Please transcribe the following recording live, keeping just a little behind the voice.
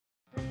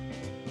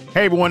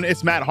Hey everyone,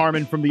 it's Matt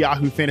Harmon from the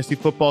Yahoo Fantasy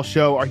Football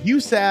Show. Are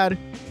you sad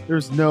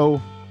there's no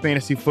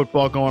fantasy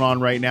football going on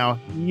right now?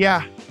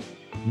 Yeah,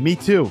 me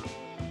too.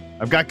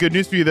 I've got good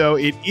news for you though.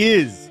 It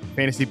is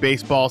fantasy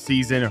baseball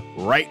season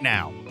right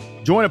now.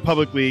 Join a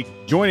public league,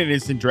 join an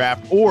instant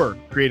draft, or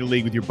create a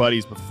league with your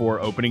buddies before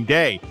opening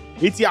day.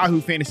 It's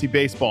Yahoo Fantasy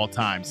Baseball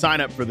time.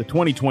 Sign up for the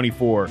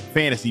 2024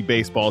 fantasy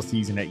baseball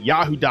season at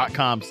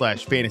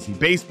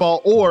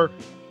yahoo.com/fantasybaseball or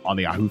on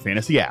the Yahoo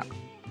Fantasy app.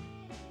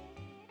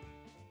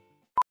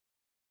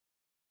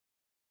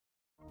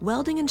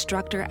 Welding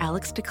instructor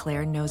Alex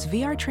DeClaire knows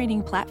VR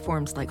training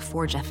platforms like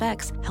Forge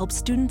FX help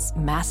students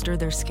master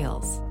their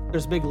skills.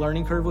 There's a big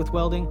learning curve with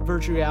welding.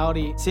 Virtual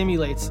reality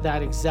simulates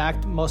that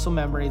exact muscle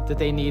memory that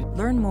they need.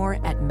 Learn more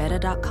at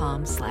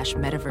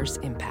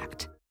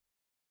meta.com/metaverseimpact.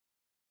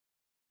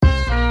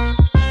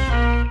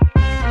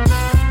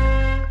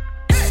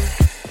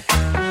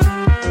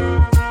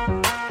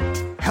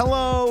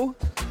 Hello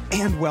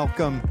and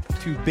welcome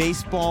to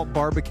Baseball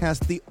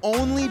Barbacast, the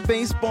only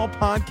baseball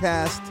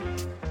podcast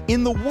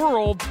in the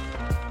world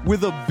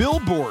with a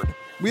billboard.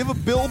 We have a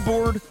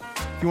billboard,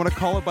 if you want to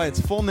call it by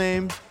its full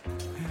name.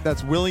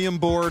 That's William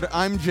Board.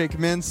 I'm Jake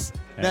Mintz.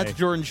 Hey. That's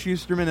Jordan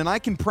Schusterman. And I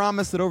can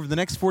promise that over the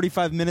next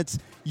 45 minutes,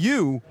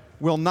 you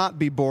will not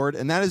be bored.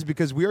 And that is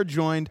because we are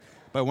joined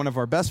by one of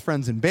our best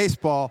friends in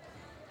baseball,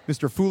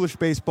 Mr. Foolish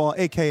Baseball,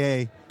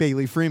 a.k.a.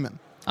 Bailey Freeman.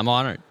 I'm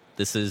honored.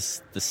 This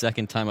is the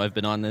second time I've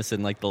been on this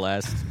in like the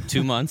last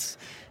 2 months.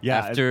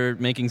 After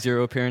making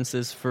 0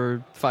 appearances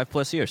for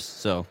 5+ years.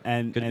 So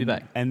good to be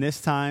back. And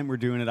this time we're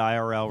doing it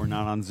IRL. We're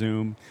not on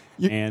Zoom.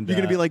 You're going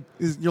to be like,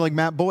 you're like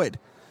Matt Boyd.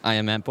 I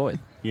am Matt Boyd.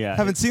 Yeah.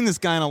 Haven't seen this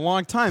guy in a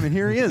long time, and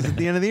here he is at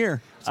the end of the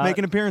year. He's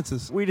making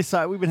appearances. We've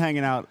been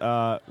hanging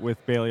out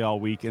with Bailey all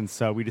week, and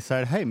so we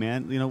decided, hey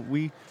man,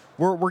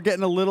 we're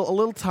getting a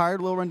little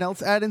tired, a little run down.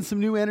 Let's add in some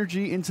new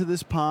energy into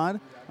this pod.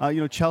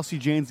 Chelsea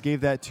Janes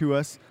gave that to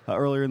us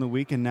earlier in the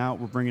week, and now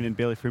we're bringing in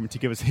Bailey Freeman to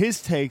give us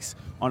his takes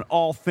on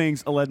all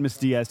things Aledmus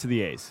Diaz to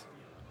the A's.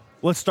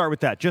 Let's start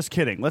with that. Just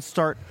kidding. Let's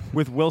start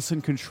with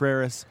Wilson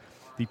Contreras,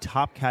 the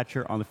top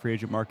catcher on the free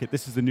agent market.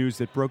 This is the news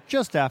that broke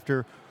just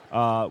after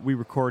we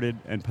recorded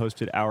and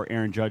posted our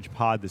Aaron Judge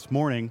pod this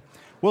morning.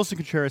 Wilson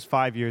Contreras,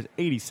 5 years,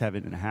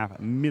 $87.5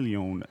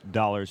 million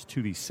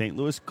to the St.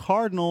 Louis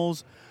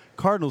Cardinals.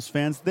 Cardinals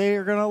fans, they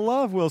are going to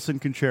love Wilson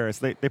Contreras.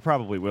 They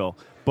probably will.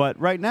 But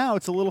right now,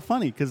 it's a little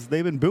funny because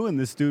they've been booing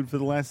this dude for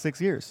the last 6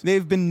 years.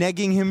 They've been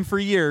negging him for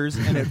years,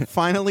 and it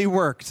finally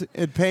worked.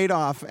 It paid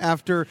off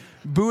after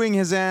booing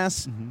his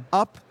ass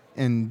up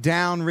and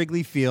down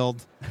Wrigley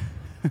Field.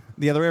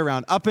 The other way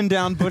around. Up and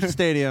down Busch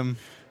Stadium.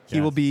 He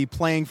will be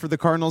playing for the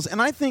Cardinals.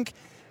 And I think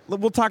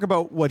we'll talk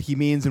about what he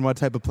means and what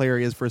type of player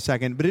he is for a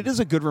second. But it is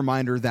a good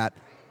reminder that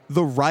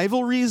the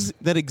rivalries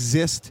that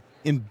exist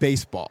in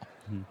baseball,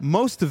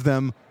 most of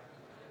them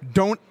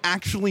don't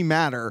actually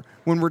matter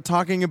when we're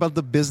talking about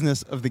the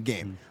business of the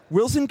game.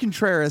 Wilson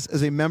Contreras,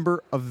 as a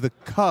member of the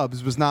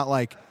Cubs, was not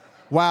like,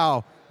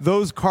 wow,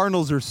 those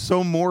Cardinals are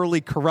so morally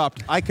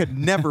corrupt. I could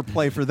never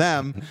play for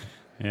them.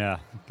 Yeah.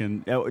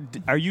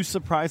 Are you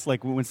surprised,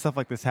 like, when stuff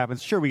like this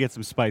happens? Sure, we get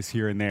some spice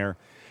here and there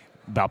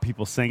about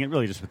people saying it,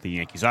 really just with the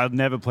Yankees. I'll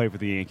never play for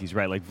the Yankees,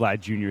 right? Like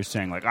Vlad Jr.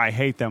 saying, like, I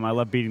hate them. I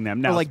love beating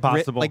them. Now or like it's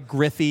possible. Like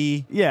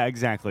Griffey. Yeah,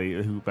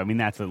 exactly.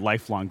 That's a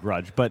lifelong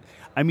grudge. But,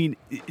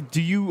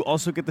 do you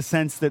also get the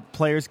sense that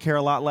players care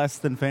a lot less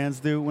than fans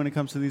do when it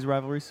comes to these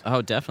rivalries?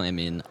 Oh,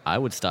 definitely. I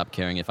would stop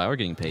caring if I were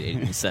getting paid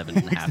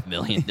 $87.5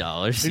 million.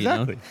 Exactly. You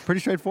know? Pretty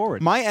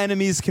straightforward. My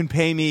enemies can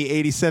pay me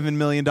 $87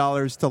 million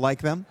to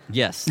like them.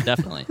 Yes,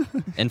 definitely.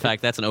 In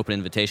fact, that's an open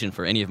invitation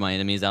for any of my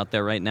enemies out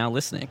there right now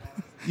listening.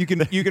 You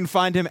can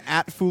find him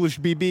at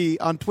FoolishBB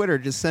on Twitter.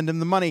 Just send him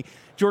the money.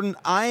 Jordan,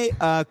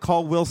 I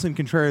call Wilson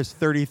Contreras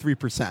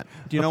 33%.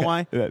 Do you know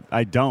why?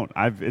 I don't.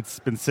 It's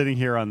been sitting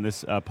here on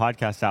this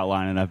podcast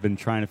outline, and I've been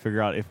trying to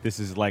figure out if this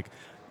is like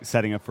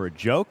setting up for a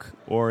joke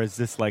or is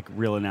this like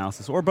real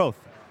analysis or both.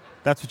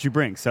 That's what you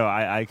bring. So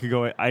I could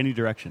go any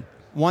direction.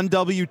 1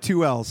 W,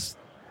 2 L's,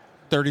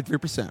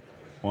 33%.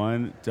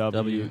 1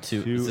 W,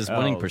 2 This is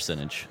winning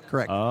percentage.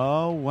 Correct.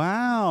 Oh,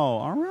 wow.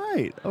 All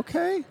right.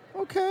 Okay.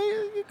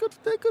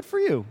 Good for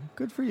you.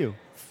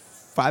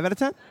 5 out of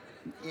 10?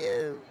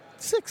 Yeah,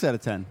 6 out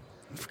of 10.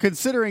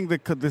 Considering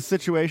the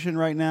situation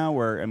right now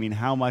where,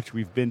 how much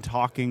we've been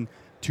talking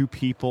to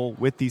people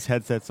with these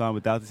headsets on,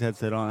 without this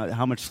headset on,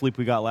 how much sleep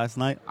we got last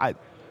night,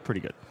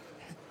 pretty good.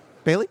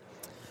 Bailey?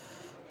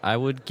 I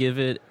would give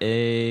it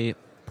a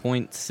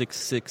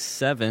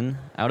 0.667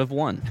 out of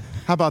 1.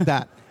 How about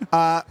that?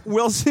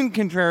 Wilson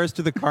Contreras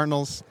to the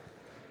Cardinals.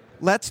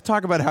 Let's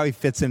talk about how he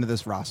fits into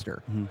this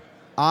roster. Mm-hmm.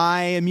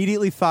 I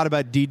immediately thought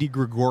about Didi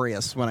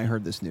Gregorius when I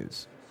heard this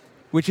news,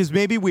 which is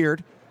maybe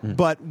weird,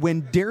 but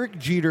when Derek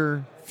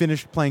Jeter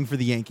finished playing for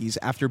the Yankees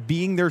after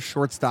being their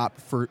shortstop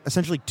for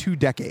essentially 2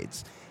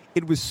 decades,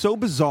 it was so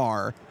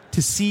bizarre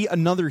to see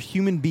another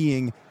human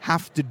being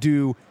have to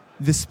do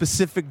this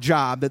specific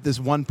job that this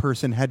one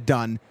person had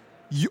done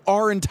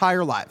our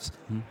entire lives.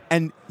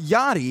 And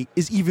Yachty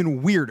is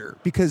even weirder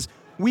because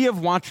we have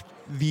watched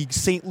the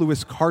St.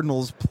 Louis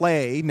Cardinals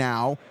play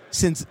now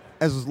since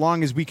as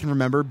long as we can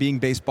remember being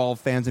baseball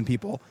fans and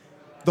people.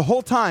 The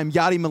whole time,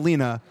 Yadi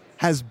Molina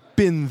has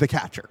been the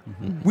catcher.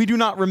 Mm-hmm. We do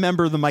not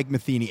remember the Mike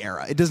Matheny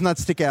era. It does not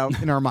stick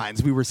out in our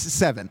minds. We were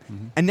 7.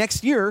 Mm-hmm. And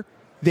next year,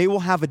 they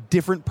will have a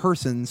different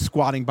person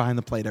squatting behind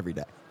the plate every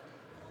day.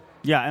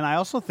 Yeah, and I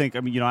also think,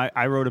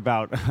 I wrote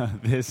about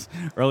this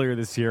earlier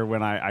this year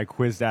when I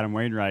quizzed Adam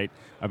Wainwright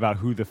about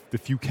who the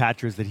few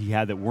catchers that he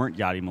had that weren't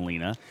Yadi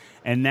Molina.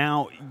 And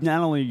now,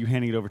 not only are you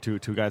handing it over to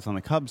guys on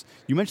the Cubs,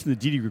 you mentioned the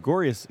Didi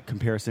Gregorius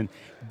comparison.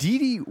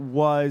 Didi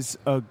was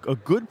a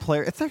good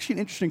player. It's actually an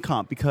interesting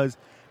comp because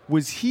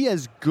was he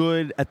as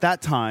good at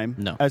that time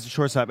as a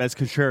shortstop as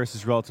Contreras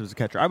is relative as a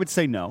catcher? I would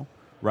say no,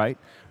 right?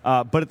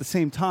 But at the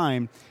same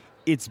time,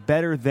 it's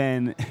better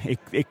than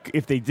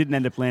if they didn't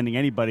end up landing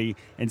anybody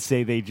and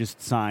say they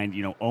just signed,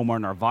 Omar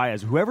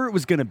Narvaez. Whoever it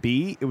was going to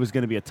be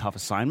a tough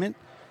assignment.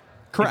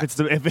 Correct.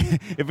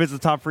 If it's the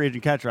top free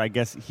agent catcher, I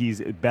guess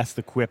he's best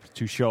equipped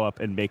to show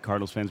up and make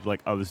Cardinals fans be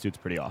like, oh, this dude's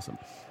pretty awesome.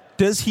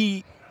 Does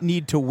he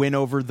need to win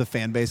over the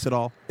fan base at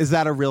all? Is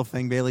that a real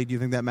thing, Bailey? Do you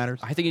think that matters?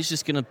 I think he's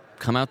just going to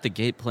come out the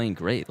gate playing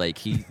great. Like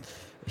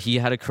he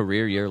had a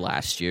career year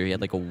last year. He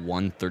had like a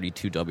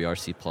 132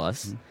 WRC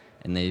plus,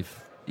 and they've.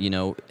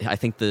 I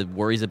think the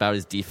worries about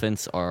his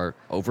defense are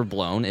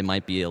overblown. It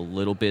might be a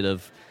little bit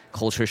of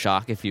culture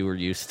shock if you were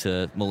used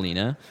to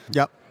Molina.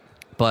 Yep.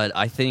 But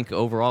I think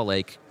overall,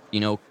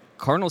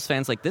 Cardinals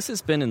fans, this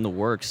has been in the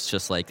works.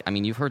 Just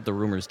you've heard the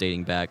rumors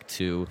dating back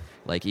to,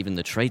 even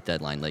the trade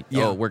deadline.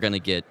 Oh, we're going to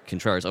get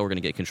Contreras. Oh, we're going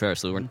to get Contreras.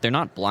 So they're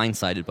not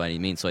blindsided by any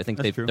means. So I think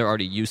they're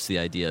already used to the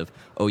idea of,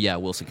 oh, yeah,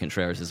 Wilson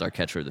Contreras is our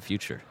catcher of the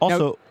future.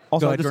 Also,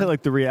 I just say,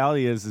 the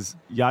reality is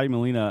Yadi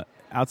Molina,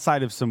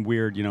 outside of some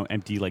weird,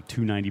 empty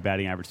 290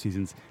 batting average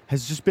seasons,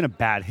 has just been a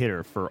bad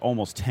hitter for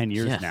almost 10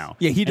 years now.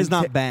 Yeah, he does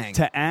not bang.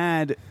 To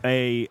add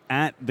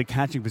at the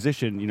catching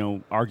position,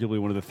 arguably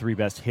one of the 3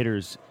 best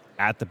hitters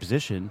at the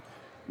position,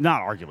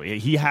 not arguably,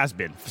 he has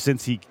been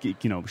since he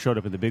showed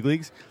up in the big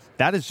leagues.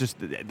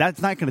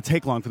 That's not going to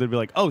take long for them to be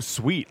like, oh,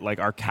 sweet,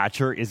 our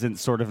catcher isn't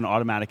sort of an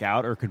automatic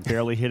out or could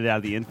barely hit it out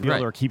of the infield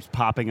right. or keeps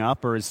popping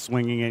up or is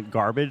swinging it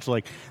garbage.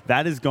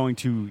 That is going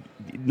to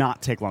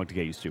not take long to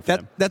get used to for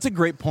them. That's a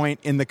great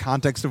point in the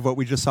context of what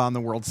we just saw in the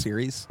World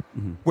Series,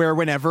 where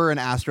whenever an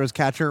Astros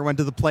catcher went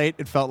to the plate,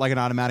 it felt like an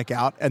automatic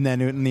out, and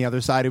then on the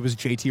other side, it was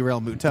JT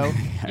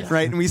Realmuto,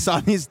 right? And we saw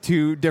these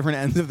 2 different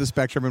ends of the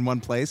spectrum in one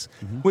place.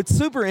 What's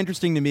super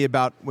interesting to me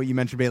about what you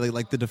mentioned, Bailey,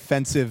 the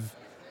defensive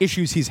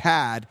issues he's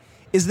had,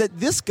 is that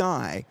this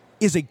guy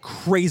is a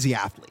crazy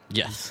athlete.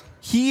 Yes.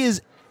 He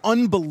is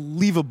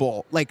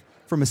unbelievable.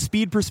 From a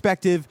speed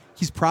perspective,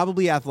 he's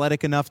probably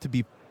athletic enough to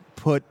be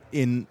put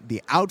in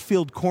the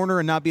outfield corner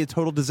and not be a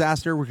total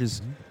disaster, which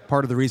is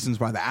part of the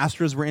reasons why the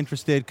Astros were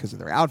interested, because of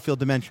their outfield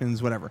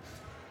dimensions, whatever.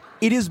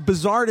 It is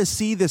bizarre to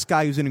see this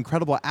guy who's an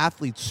incredible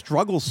athlete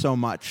struggle so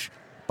much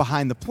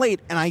behind the plate,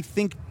 and I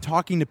think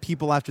talking to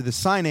people after the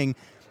signing,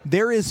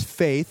 there is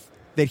faith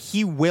that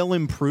he will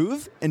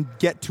improve and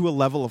get to a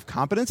level of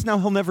competence. Now,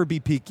 he'll never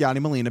be peak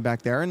Yadi Molina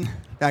back there, and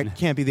that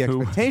can't be the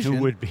expectation.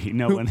 Who would be?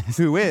 No one is.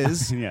 Who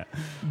is. Yeah.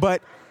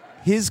 But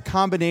his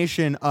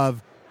combination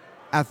of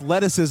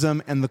athleticism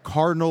and the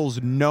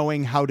Cardinals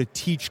knowing how to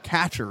teach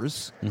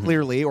catchers,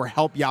 clearly, or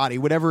help Yadi,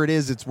 whatever it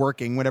is, it's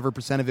working, whatever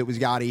percent of it was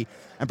Yadi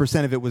and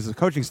percent of it was the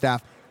coaching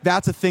staff,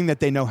 that's a thing that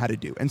they know how to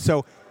do. And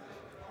so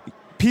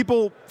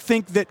people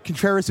think that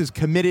Contreras is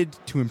committed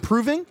to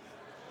improving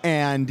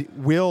and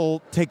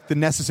will take the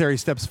necessary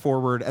steps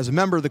forward as a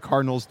member of the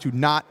Cardinals to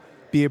not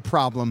be a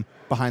problem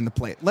behind the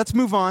plate. Let's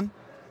move on,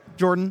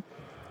 Jordan,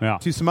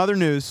 to some other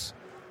news.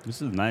 This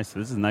is nice.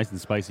 This is nice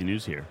and spicy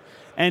news here.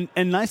 And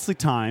nicely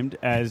timed,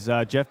 as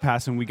Jeff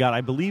Passan, we got,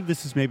 I believe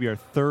this is maybe our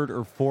 3rd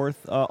or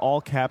 4th all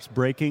caps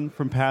breaking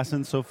from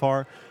Passan so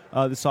far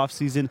this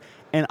offseason.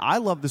 And I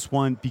love this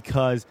one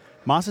because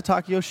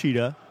Masataka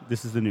Yoshida,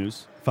 this is the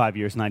news, 5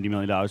 years, $90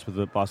 million with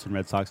the Boston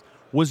Red Sox,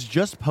 was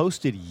just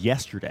posted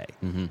yesterday.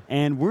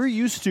 And we're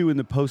used to in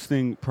the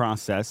posting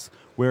process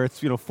where it's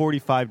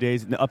 45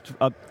 days,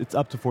 it's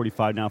up to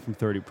 45 now from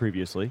 30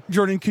 previously.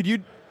 Jordan, could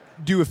you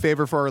do a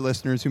favor for our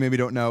listeners who maybe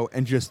don't know,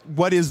 and just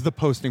what is the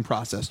posting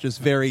process, just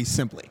very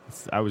simply?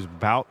 I was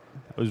about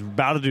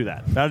to do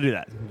that. About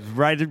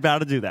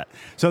to do that.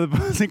 So the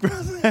posting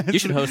process. You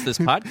should host this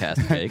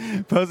podcast,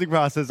 Jake. Posting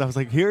process. I was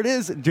like, here it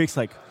is. And Jake's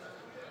like,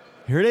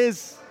 here it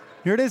is.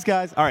 Here it is,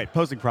 guys. All right,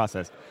 posting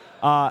process.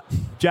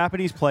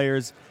 Japanese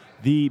players,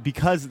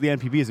 because the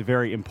NPB is a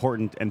very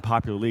important and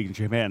popular league in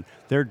Japan,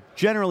 they're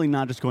generally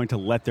not just going to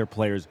let their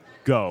players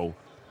go,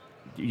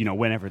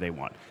 whenever they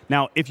want.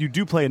 Now, if you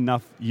do play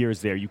enough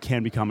years there, you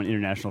can become an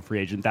international free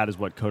agent. That is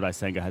what Kodai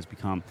Senga has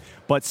become.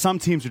 But some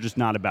teams are just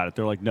not about it.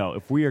 They're like, no,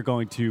 if we are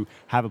going to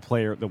have a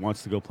player that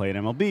wants to go play in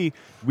MLB,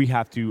 we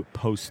have to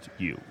post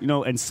you.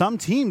 And some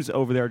teams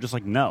over there are just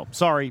like, no,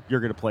 sorry,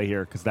 you're going to play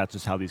here because that's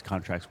just how these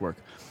contracts work.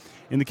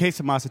 In the case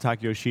of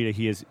Masataka Yoshida,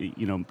 he has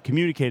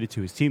communicated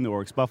to his team, the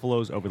Oryx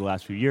Buffaloes, over the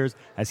last few years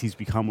as he's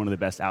become one of the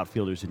best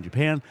outfielders in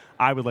Japan.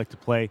 I would like to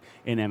play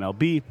in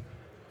MLB.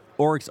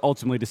 Oryx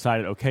ultimately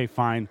decided, okay,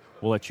 fine,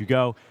 we'll let you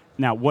go.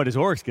 Now, what does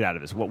Oryx get out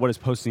of this? What does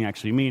posting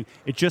actually mean?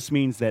 It just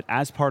means that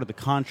as part of the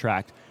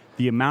contract,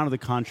 the amount of the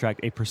contract,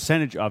 a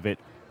percentage of it,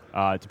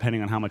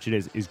 depending on how much it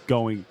is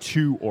going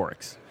to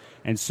Oryx.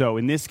 And so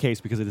in this case,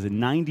 because it is a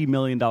 $90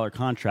 million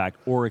contract,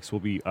 Oryx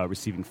will be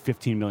receiving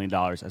 $15 million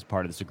as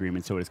part of this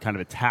agreement. So it is kind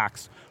of a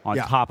tax on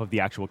top of the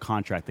actual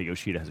contract that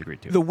Yoshida has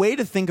agreed to. The way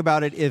to think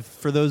about it, if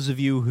for those of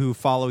you who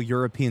follow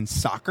European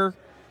soccer,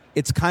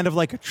 it's kind of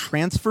like a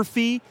transfer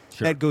fee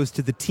that goes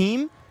to the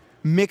team,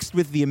 mixed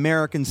with the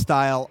American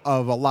style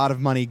of a lot of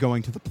money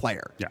going to the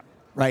player. Yeah.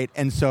 Right?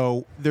 And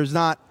so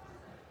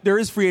there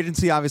is free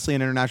agency, obviously,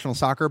 in international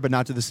soccer, but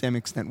not to the same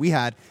extent we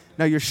had.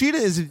 Now, Yoshida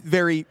is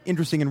very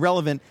interesting and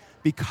relevant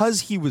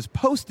because he was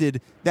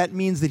posted. That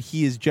means that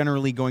he is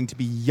generally going to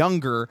be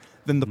younger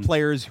than the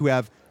players who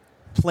have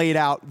played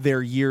out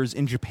their years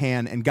in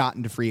Japan and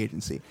gotten to free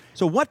agency.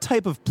 So what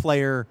type of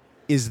player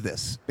is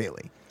this,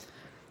 Bailey?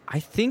 I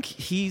think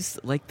he's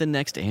like the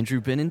next Andrew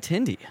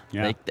Benintendi.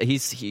 Yeah. Like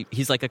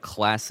he's like a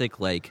classic,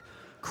 like,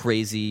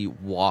 crazy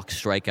walk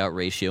strikeout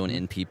ratio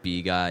and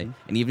NPB guy.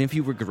 And even if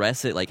you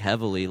regress it like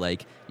heavily,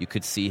 like you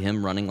could see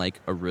him running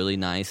like a really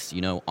nice,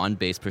 on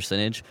base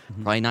percentage.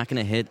 Probably not going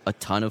to hit a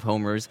ton of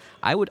homers.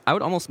 I would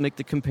almost make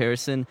the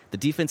comparison. The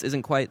defense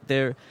isn't quite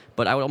there,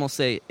 but I would almost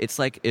say it's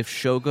like if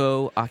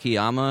Shogo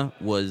Akiyama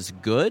was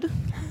good.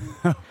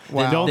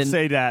 Wow. Don't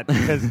say that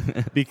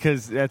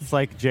because that's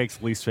like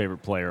Jake's least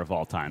favorite player of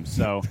all time.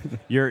 So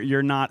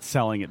you're not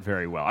selling it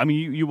very well. I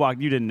mean, you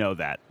didn't know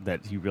that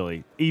he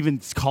really, even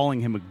calling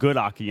him a good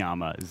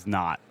Akiyama is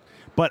not.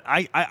 But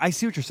I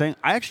see what you're saying.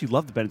 I actually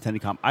love the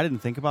Benintendi comp. I didn't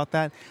think about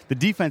that. The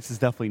defense is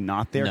definitely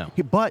not there. No.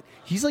 But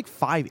he's like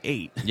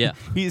 5'8". Yeah.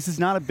 This is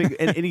not a big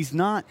and he's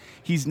not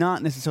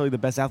necessarily the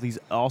best athlete. He's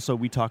also,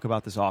 we talk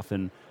about this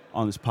often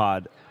on this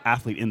pod,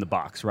 athlete in the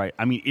box, right?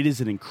 I mean, it is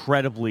an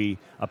incredibly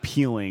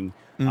appealing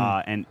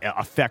and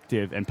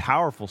effective and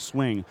powerful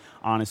swing,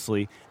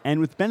 honestly. And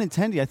with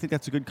Benintendi, I think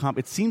that's a good comp.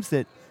 It seems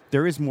that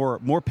there is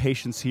more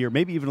patience here,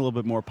 maybe even a little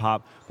bit more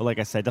pop, but like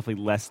I said,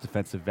 definitely less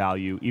defensive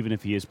value. Even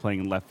if he is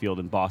playing in left field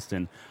in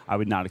Boston, I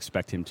would not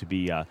expect him to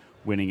be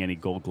winning any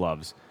Gold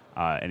Gloves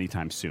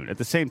anytime soon. At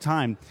the same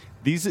time,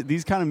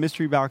 these kind of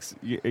mystery box,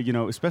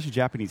 especially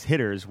Japanese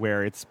hitters,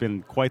 where it's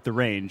been quite the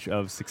range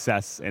of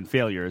success and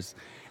failures.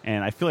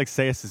 And I feel like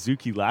Seiya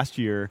Suzuki last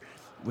year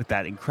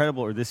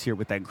this year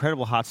with that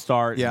incredible hot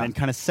start, and then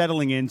kind of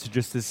settling into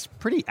just this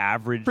pretty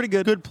average, pretty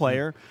good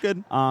player.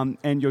 Good.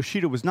 And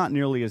Yoshida was not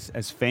nearly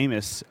as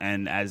famous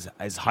and as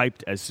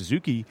hyped as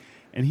Suzuki,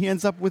 and he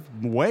ends up with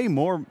way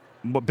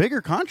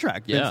bigger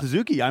contract than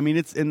Suzuki. I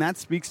mean, and that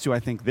speaks to,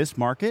 I think, this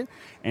market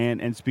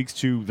and speaks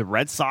to the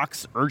Red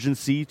Sox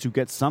urgency to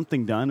get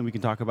something done. And we can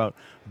talk about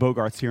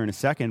Bogaerts here in a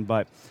second,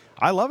 but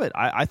I love it.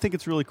 I think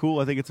it's really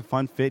cool. I think it's a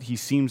fun fit. He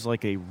seems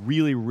like a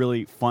really,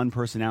 really fun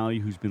personality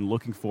who's been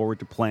looking forward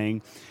to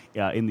playing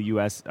in the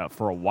U.S.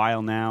 For a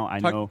while now. I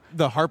know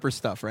the Harper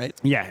stuff, right?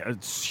 Yeah,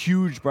 it's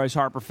huge Bryce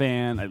Harper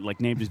fan. I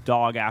named his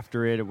dog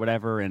after it or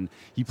whatever. And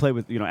he played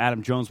with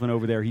Adam Jones went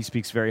over there. He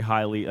speaks very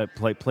highly.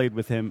 Played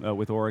with him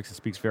with Oryx. And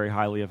speaks very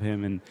highly of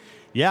him. And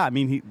yeah, I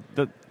mean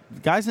the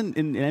guys in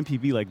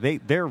MPB,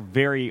 like they're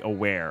very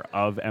aware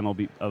of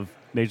MLB, of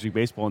Major League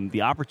Baseball, and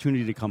the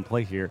opportunity to come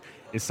play here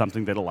is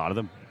something that a lot of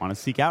them want to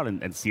seek out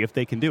and see if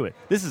they can do it.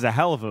 This is a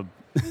hell of a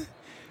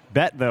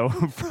bet, though,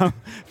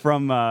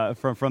 from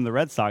the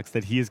Red Sox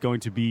that he is going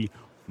to be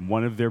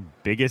one of their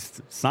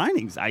biggest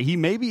signings. He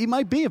might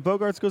be if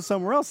Bogaerts goes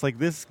somewhere else. Like,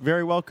 this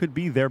very well could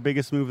be their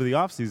biggest move of the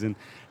offseason.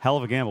 Hell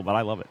of a gamble, but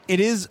I love it. It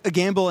is a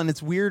gamble, and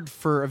it's weird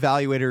for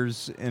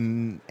evaluators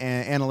and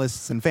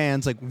analysts and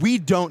fans. Like, we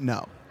don't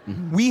know.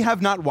 Mm-hmm. We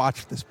have not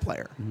watched this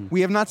player. Mm-hmm.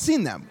 We have not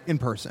seen them in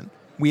person.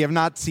 We have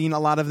not seen a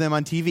lot of them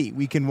on TV.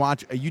 We can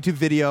watch a YouTube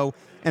video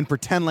and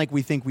pretend like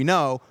we think we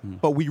know,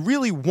 but we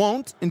really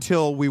won't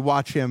until we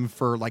watch him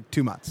for like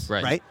 2 months,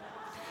 right?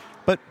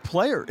 But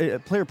player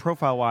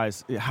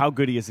profile-wise, how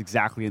good he is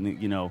exactly,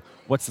 and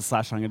what's the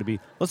slash line going to be?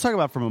 Let's talk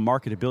about from a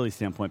marketability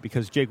standpoint,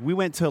 because, Jake, we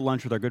went to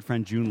lunch with our good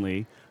friend June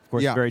Lee, of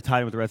course, very tied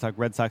in with the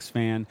Red Sox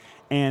fan,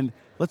 and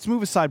let's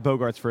move aside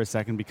Bogaerts for a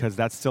second because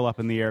that's still up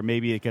in the air.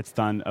 Maybe it gets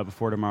done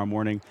before tomorrow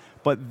morning.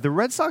 But the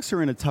Red Sox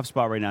are in a tough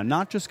spot right now,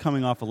 not just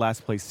coming off a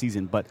last-place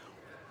season, but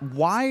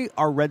why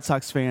are Red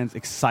Sox fans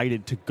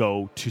excited to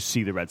go to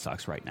see the Red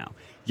Sox right now?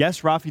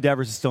 Yes, Rafi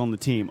Devers is still on the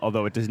team,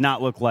 although it does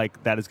not look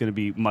like that is going to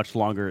be much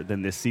longer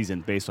than this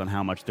season based on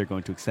how much they're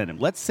going to extend him.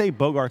 Let's say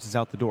Bogaerts is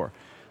out the door.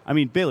 I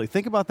mean, Bailey,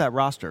 think about that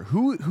roster.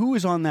 Who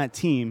is on that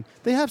team?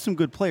 They have some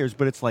good players,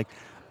 but it's like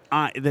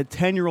the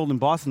 10-year-old in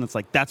Boston that's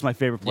like, that's my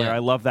favorite player. Yeah. I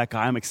love that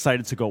guy. I'm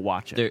excited to go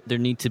watch it. There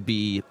need to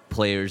be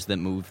players that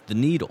move the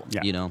needle,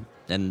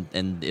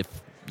 and if,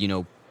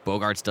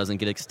 Bogaerts doesn't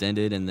get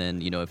extended, and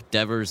then, if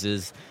Devers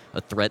is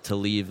a threat to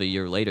leave a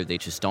year later, they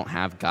just don't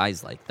have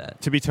guys like that.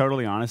 To be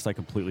totally honest, I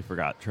completely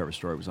forgot Trevor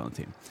Story was on the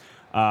team.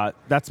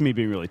 That's me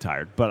being really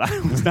tired, but I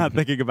was not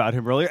thinking about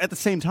him earlier. At the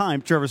same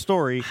time, Trevor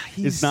Story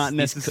is not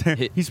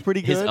necessarily. He's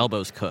pretty good. His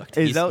elbow's cooked.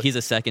 He's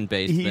a second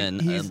baseman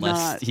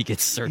unless he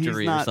gets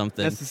surgery or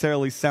something. He's not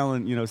necessarily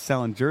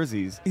selling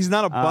jerseys. He's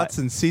not a butts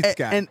and seats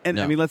guy. And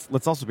No. I mean,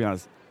 let's also be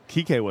honest.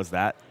 Kike was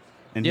that,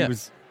 and he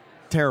was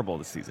terrible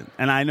this season.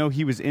 And I know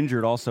he was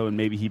injured also, and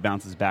maybe he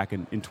bounces back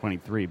in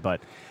 23,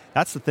 but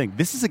that's the thing.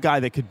 This is a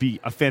guy that could be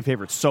a fan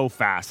favorite so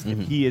fast if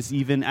he is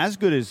even as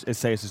good as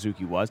Seiya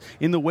Suzuki was,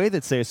 in the way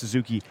that Seiya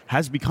Suzuki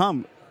has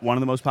become one of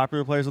the most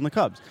popular players on the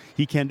Cubs.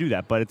 He can do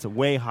that, but it's a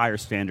way higher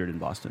standard in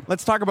Boston.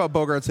 Let's talk about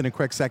Bogaerts in a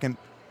quick second.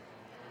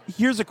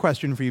 Here's a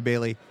question for you,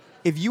 Bailey.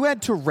 If you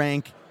had to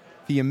rank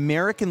the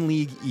American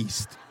League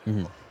East,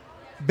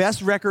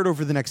 best record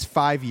over the next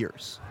 5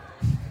 years.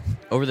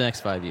 Over the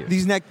next 5 years.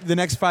 The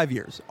next 5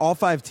 years, all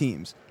 5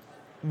 teams,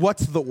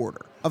 what's the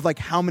order of like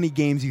how many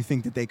games you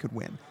think that they could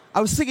win? I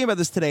was thinking about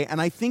this today,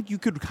 and I think you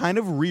could kind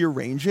of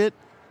rearrange it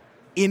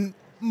in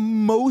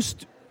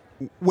most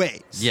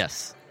ways.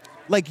 Yes.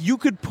 Like, you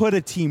could put a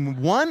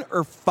team 1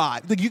 or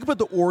 5. Like, you could put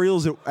the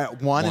Orioles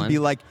at 1 and be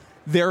like,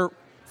 their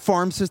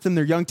farm system,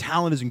 their young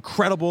talent is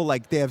incredible.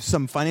 Like, they have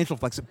some financial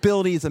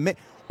flexibility.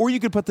 Or you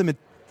could put them at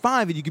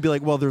 5, and you could be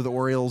like, well, they're the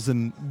Orioles,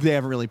 and they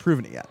haven't really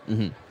proven it yet.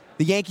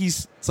 The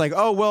Yankees, it's like,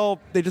 oh, well,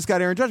 they just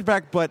got Aaron Judge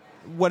back, but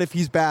what if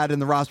he's bad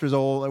and the roster's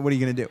old? What are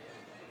you going to do?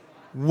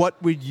 What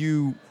would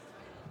you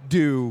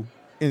do?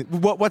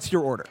 What's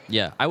your order?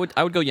 Yeah, I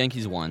would go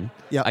Yankees 1.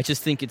 Yeah. I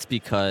just think it's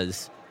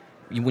because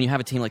when you have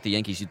a team like the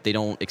Yankees, they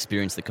don't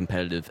experience the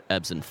competitive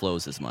ebbs and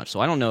flows as much. So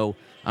I don't know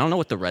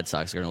what the Red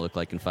Sox are going to look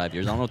like in 5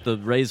 years. I don't know what the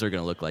Rays are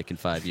going to look like in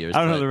 5 years. I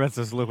don't know what the Red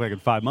Sox look like in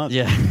 5 months.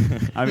 Yeah.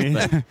 I mean,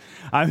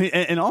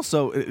 and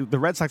also the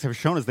Red Sox have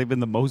shown us they've been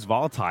the most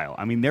volatile.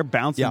 I mean, they're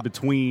bouncing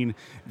between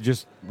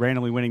just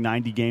randomly winning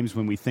 90 games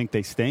when we think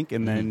they stink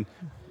and then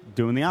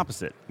doing the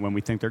opposite when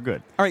we think they're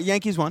good. All right,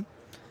 Yankees 1.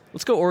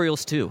 Let's go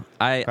Orioles 2.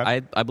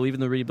 Okay. I believe in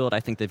the rebuild. I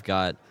think they've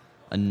got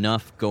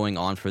enough going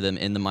on for them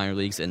in the minor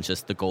leagues, and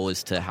just the goal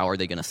is to how are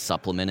they going to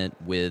supplement it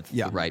with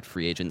the right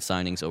free agent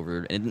signings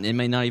over. And it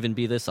may not even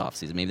be this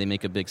offseason. Maybe they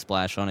make a big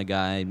splash on a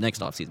guy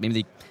next offseason.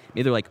 Maybe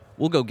they're like,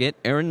 we'll go get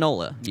Aaron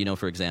Nola,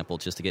 for example,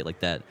 just to get like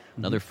that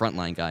another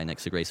frontline guy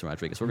next to Grayson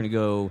Rodriguez. We're going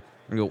to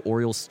go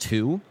Orioles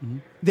 2.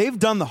 They've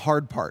done the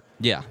hard part.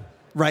 Yeah,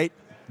 right.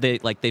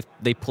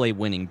 They play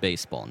winning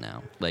baseball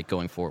now, like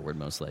going forward,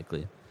 most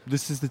likely.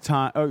 This is the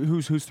time.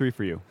 Who's 3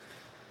 for you?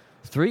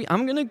 3.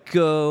 I'm going to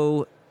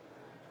go.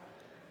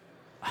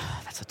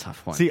 That's a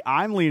tough one. See,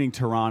 I'm leaning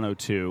Toronto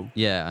too.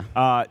 Yeah.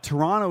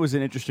 Toronto is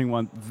an interesting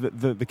one.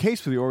 The case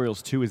for the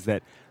Orioles too is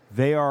that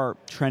they are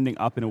trending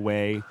up in a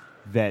way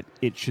that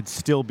it should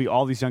still be.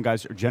 All these young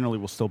guys generally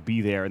will still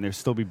be there, and they'll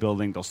still be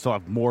building. They'll still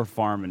have more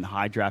farm and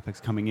high draft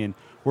picks coming in.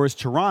 Whereas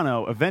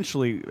Toronto,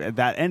 eventually, at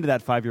that end of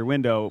that 5-year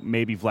window,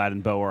 maybe Vlad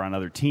and Bo are on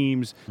other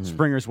teams.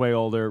 Springer's way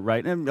older,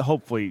 right? And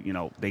hopefully,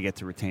 they get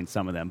to retain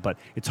some of them. But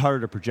it's harder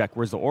to project.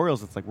 Whereas the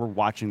Orioles, it's like we're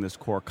watching this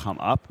core come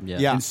up.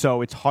 Yeah. And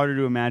so it's harder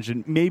to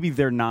imagine. Maybe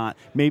they're not.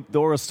 Maybe the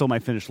Orioles still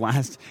might finish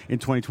last in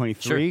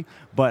 2023. Sure.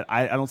 But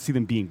I don't see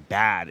them being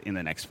bad in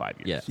the next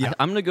 5 years. Yeah.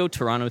 I'm going to go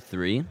Toronto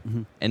 3,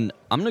 and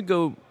I'm going to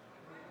go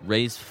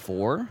Rays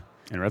 4.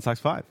 And Red Sox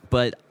 5.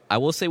 But I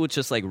will say with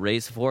just like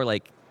Rays 4,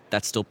 like,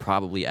 that's still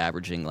probably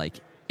averaging like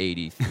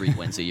 83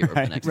 wins a year over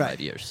the next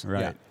 5 years. Right.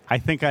 Yeah. I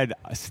think I'd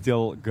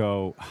still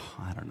go.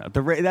 I don't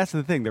know. That's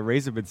the thing. The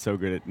Rays have been so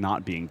good at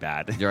not being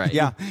bad. You're right.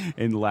 Yeah.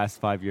 In the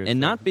last 5 years, and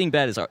not being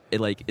bad is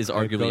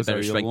arguably a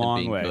better strength than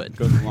being good. It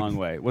goes a long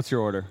way. What's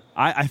your order?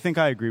 I think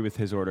I agree with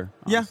his order.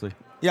 Honestly.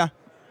 Yeah.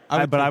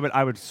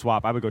 I would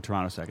swap. I would go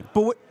Toronto second.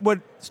 But what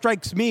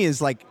strikes me is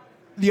like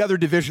the other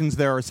divisions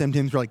there are some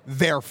teams where like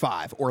they're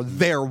 5 or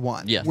they're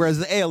 1. Yeah. Whereas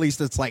the AL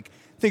East, it's like,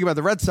 think about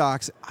the Red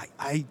Sox.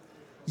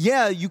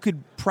 You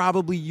would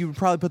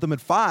probably put them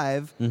at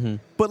 5.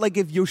 But like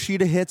if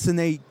Yoshida hits and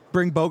they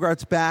bring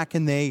Bogaerts back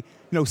and they,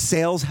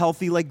 Sale's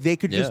healthy, like they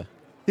could just.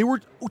 They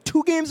were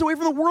 2 games away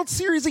from the World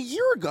Series a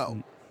year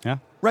ago. Yeah.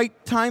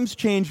 Right? Times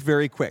change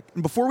very quick.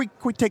 And before we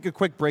take a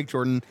quick break,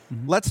 Jordan,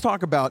 let's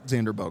talk about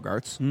Xander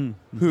Bogaerts,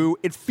 who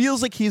it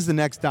feels like he's the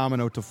next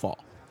domino to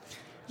fall.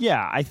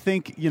 Yeah, I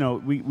think,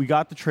 we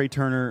got the Trey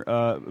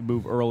Turner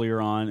move earlier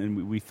on,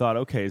 and we thought,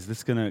 okay, is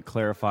this going to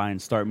clarify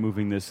and start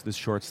moving this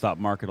shortstop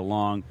market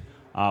along?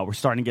 We're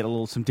starting to get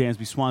some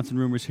Dansby Swanson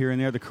rumors here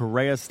and there. The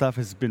Correa stuff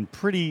has been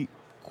pretty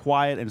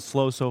quiet and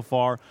slow so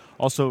far.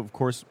 Also, of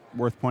course,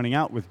 worth pointing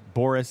out, with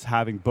Boris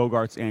having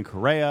Bogaerts and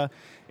Correa,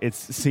 it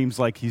seems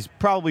like he's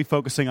probably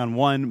focusing on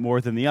one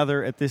more than the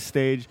other at this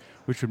stage,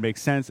 which would make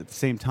sense. At the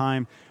same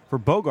time, for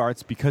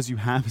Bogaerts, because you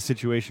have a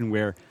situation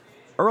where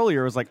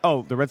earlier it was like,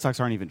 oh, the Red Sox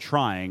aren't even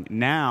trying.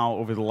 Now,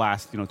 over the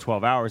last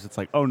 12 hours, it's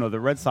like, oh, no, the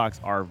Red Sox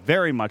are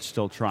very much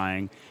still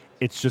trying.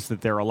 It's just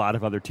that there are a lot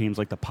of other teams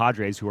like the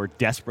Padres who are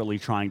desperately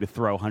trying to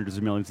throw hundreds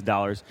of millions of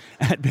dollars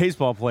at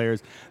baseball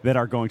players that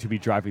are going to be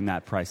driving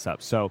that price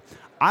up. So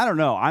I don't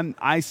know.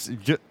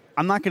 I'm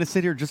I'm not going to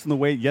sit here just in the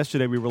way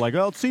yesterday we were like,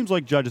 oh, it seems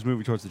like Judge is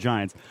moving towards the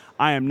Giants.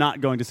 I am not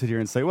going to sit here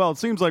and say, well, it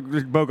seems like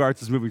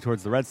Bogaerts is moving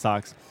towards the Red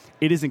Sox.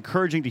 It is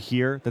encouraging to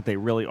hear that they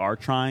really are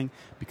trying,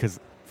 because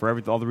for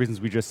all the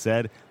reasons we just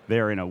said, they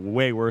are in a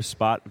way worse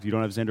spot if you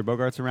don't have Xander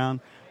Bogaerts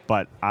around.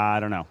 But I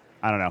don't know.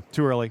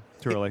 Too early.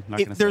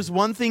 There's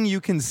one thing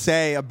you can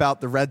say about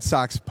the Red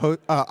Sox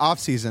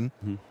offseason.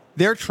 Mm-hmm.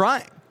 They're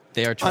trying.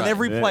 They are trying. On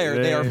every player.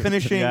 They are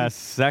finishing. Yeah,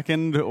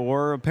 second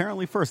or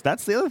apparently first.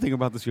 That's the other thing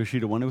about this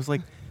Yoshida one. It was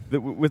like,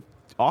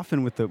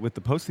 often with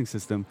the posting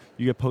system,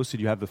 you get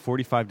posted, you have the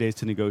 45 days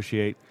to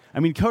negotiate.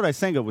 I mean, Kodai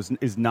Senga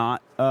is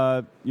not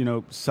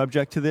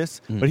subject to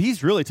this, but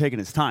he's really taken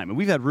his time. And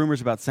we've had rumors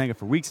about Senga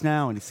for weeks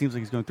now, and it seems like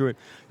he's going through it.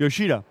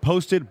 Yoshida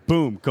posted,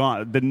 boom,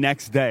 gone. The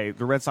next day,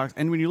 the Red Sox.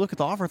 And when you look at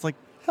the offer, it's like,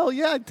 hell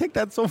yeah, I'd take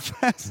that so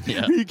fast.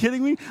 Yeah. Are you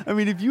kidding me? I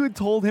mean, if you had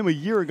told him a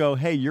year ago,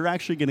 hey, you're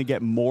actually going to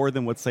get more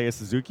than what, say, a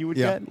Suzuki would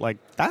get, like,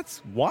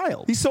 that's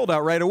wild. He sold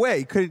out right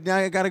away. Now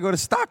I got to go to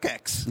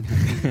StockX.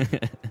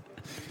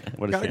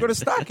 Got to go to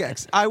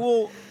StockX. I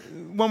will.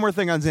 One more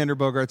thing on Xander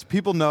Bogaerts.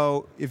 People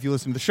know, if you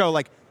listen to the show,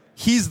 like,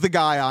 he's the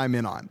guy I'm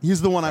in on.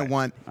 He's the one I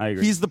want. I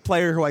agree. He's the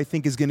player who I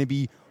think is going to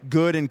be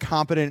good and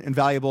competent and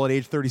valuable at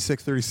age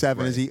 36,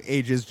 37 as he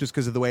ages, just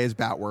because of the way his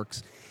bat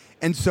works.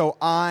 And so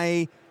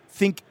I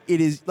think it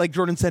is, like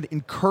Jordan said,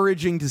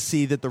 encouraging to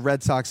see that the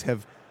Red Sox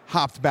have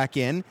hopped back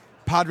in.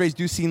 Padres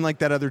do seem like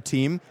that other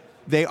team.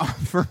 They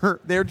offer.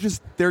 They're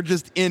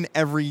just in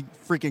every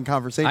freaking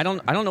conversation. I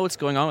don't know what's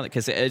going on with it,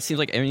 because it seems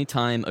like any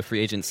time a free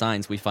agent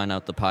signs, we find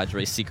out the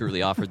Padres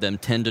secretly offered them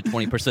 10 to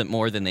 20%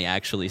 more than they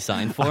actually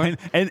signed for.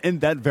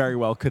 And that very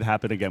well could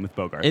happen again with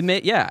Bogaerts. It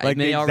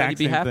may already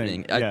be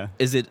happening.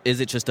 Is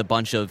it just a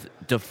bunch of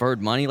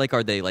deferred money? Like,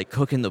 are they like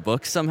cooking the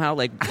books somehow?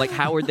 Like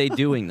how are they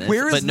doing this?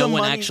 But no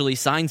one actually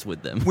signs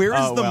with them. Where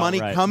is the money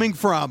coming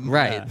from?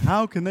 Right. Yeah.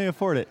 How can they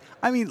afford it?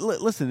 I mean,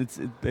 listen,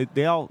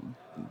 they all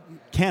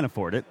can't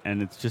afford it,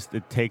 and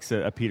it takes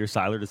a Peter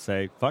Seiler to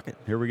say, "Fuck it,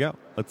 here we go.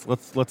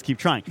 Let's keep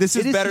trying." This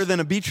is better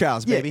than a beach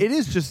house, baby. Yeah,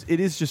 it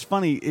is just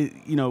funny.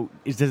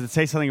 Does it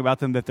say something about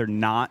them that they're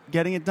not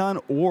getting it done,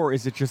 or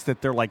is it just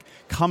that they're like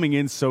coming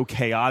in so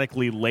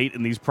chaotically late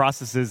in these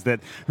processes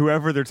that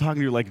whoever they're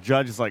talking to, like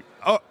Judge, is like,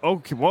 "Oh,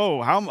 okay,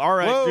 whoa, all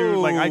right, dude.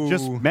 Like, I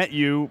just met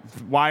you.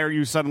 Why are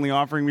you suddenly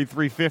offering me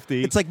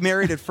 $350?" It's like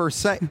Married at First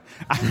Sight.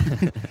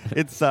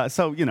 It's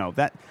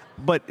that.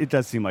 But it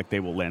does seem like they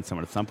will land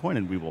someone at some point,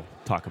 and we will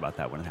talk about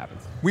that when it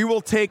happens. We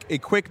will take a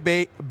quick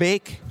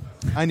bake.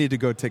 I need to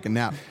go take a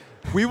nap.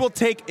 We will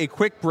take a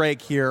quick break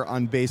here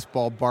on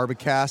Baseball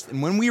Barbacast,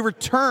 and when we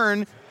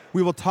return,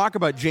 we will talk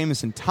about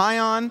Jameson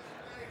Taillon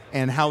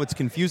and how it's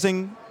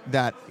confusing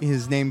that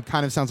his name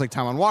kind of sounds like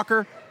Taijuan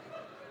Walker.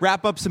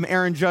 Wrap up some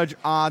Aaron Judge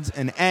odds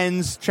and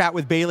ends, chat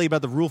with Bailey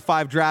about the Rule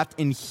 5 draft,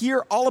 and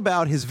hear all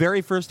about his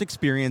very first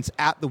experience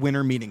at the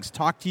winter meetings.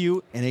 Talk to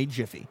you in a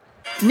jiffy.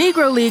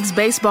 Negro Leagues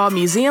Baseball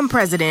Museum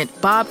President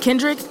Bob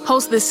Kendrick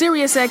hosts the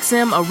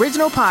SiriusXM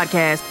original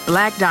podcast,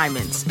 Black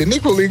Diamonds. The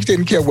Negro Leagues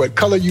didn't care what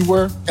color you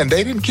were, and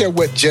they didn't care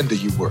what gender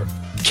you were.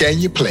 Can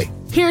you play?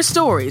 Hear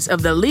stories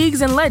of the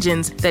leagues and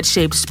legends that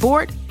shaped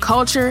sport,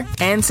 culture,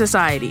 and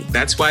society.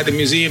 That's why the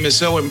museum is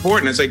so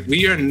important. It's like,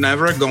 we are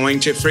never going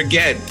to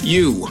forget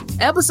you.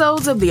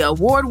 Episodes of the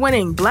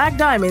award-winning Black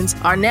Diamonds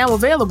are now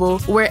available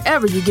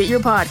wherever you get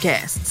your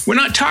podcasts. We're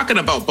not talking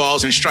about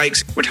balls and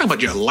strikes. We're talking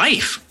about your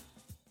life.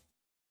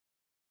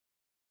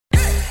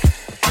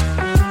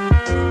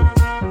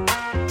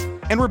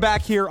 And we're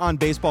back here on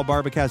Baseball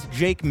Barbacast.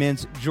 Jake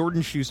Mintz,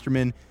 Jordan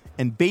Schusterman,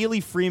 and Bailey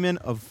Freeman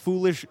of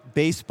Foolish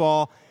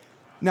Baseball.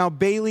 Now,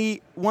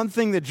 Bailey, one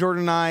thing that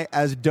Jordan and I,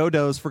 as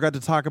dodos, forgot to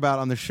talk about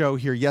on the show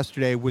here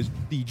yesterday was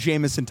the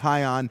Jameson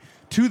Taillon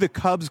to the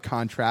Cubs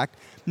contract.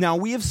 Now,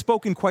 we have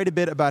spoken quite a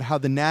bit about how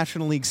the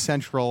National League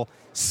Central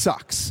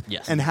sucks.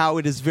 Yes. And how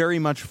it is very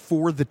much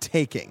for the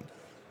taking.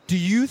 Do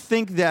you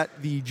think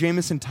that the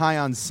Jameson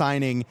Taillon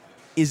signing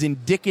is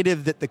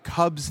indicative that the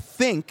Cubs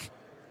think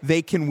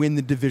they can win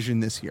the division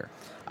this year?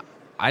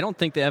 I don't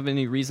think they have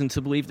any reason to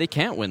believe they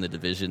can't win the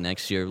division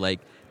next year. Like,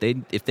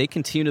 if they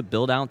continue to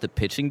build out the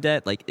pitching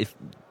depth,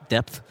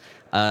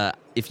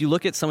 if you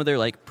look at some of their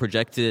like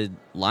projected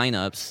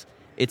lineups,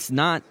 it's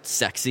not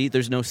sexy.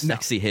 There's no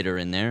sexy hitter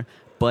in there,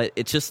 but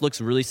it just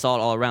looks really solid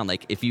all around.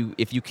 Like, if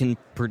you can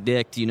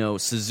predict,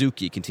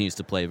 Suzuki continues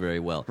to play very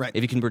well. Right.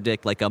 If you can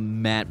predict like a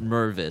Matt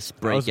Mervis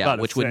breakout,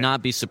 which would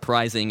not be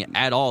surprising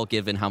at all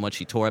given how much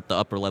he tore up the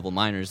upper level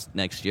minors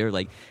next year.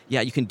 Like, yeah,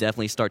 you can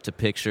definitely start to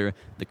picture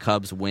the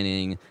Cubs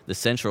winning the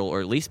Central,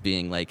 or at least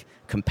being like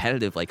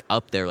competitive, like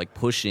up there, like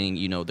pushing,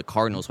 the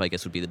Cardinals, who I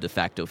guess would be the de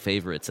facto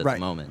favorites at the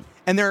moment.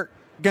 And they're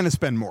going to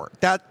spend more.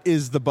 That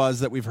is the buzz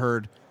that we've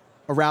heard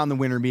around the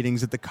winter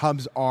meetings, that the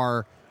Cubs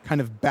are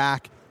kind of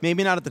back.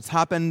 Maybe not at the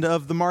top end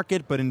of the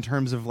market, but in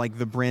terms of like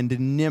the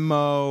Brandon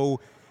Nimmo,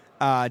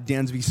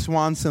 Dansby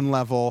Swanson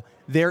level,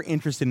 they're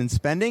interested in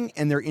spending,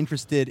 and they're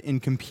interested in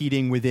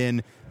competing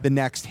within the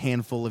next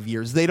handful of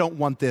years. They don't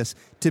want this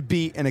to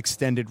be an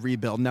extended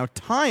rebuild. Now,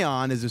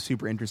 Taillon is a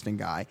super interesting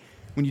guy.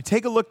 When you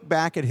take a look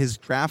back at his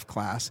draft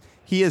class,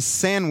 he is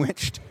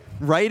sandwiched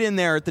right in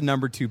there at the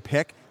number 2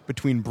 pick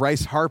between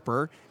Bryce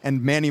Harper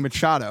and Manny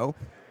Machado,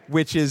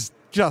 which is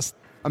just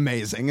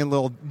amazing. A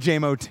little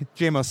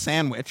JMO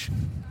sandwich.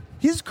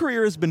 His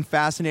career has been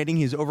fascinating.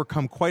 He's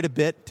overcome quite a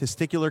bit: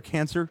 testicular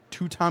cancer,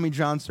 2 Tommy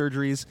John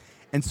surgeries,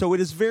 and so it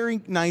is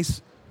very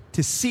nice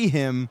to see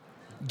him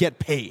get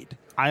paid.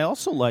 I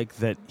also like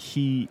that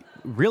he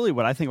really,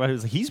 what I think about it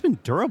is he's been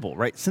durable,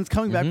 right? Since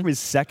coming back from his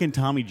second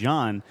Tommy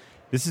John,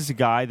 this is a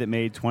guy that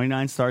made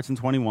 29 starts in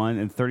 21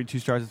 and 32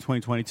 starts in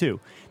 2022.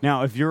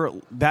 Now,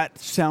 that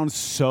sounds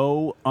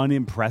so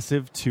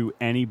unimpressive to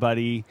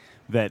anybody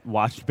that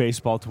watched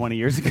baseball 20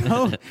 years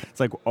ago. It's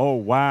like, oh,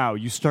 wow,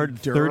 you started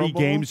 30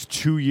 games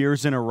 2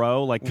 years in a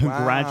row. Like,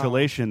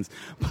 congratulations.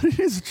 Wow. But it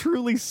is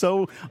truly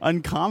so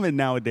uncommon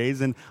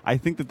nowadays, and I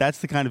think that's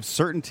the kind of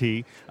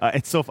certainty.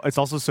 It's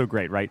also so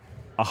great, right?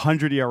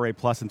 100 ERA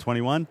plus in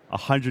 21,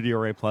 100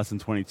 ERA plus in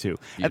 22.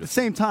 Beautiful. At the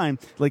same time,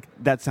 like,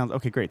 that sounds,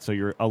 okay, great. So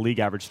you're a league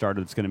average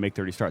starter that's going to make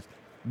 30 starts.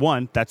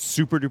 One, that's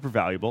super duper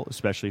valuable,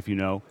 especially if you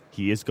know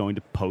he is going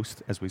to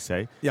post, as we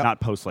say. Yep. Not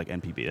post like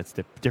NPB. That's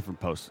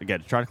different posts. Again,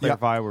 to try to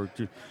clarify, we're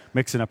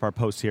mixing up our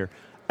posts here.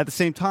 At the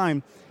same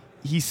time,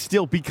 he's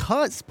still,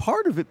 because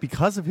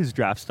of his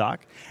draft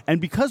stock,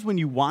 and because when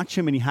you watch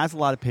him and he has a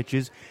lot of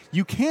pitches,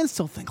 you can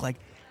still think like,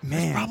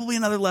 man, there's probably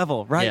another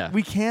level, right? Yeah.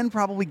 We can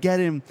probably get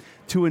him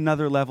to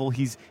another level.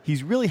 He's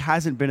really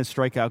hasn't been a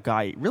strikeout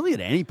guy really at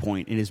any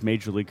point in his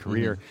major league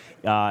career.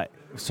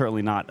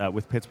 Certainly not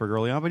with Pittsburgh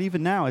early on, but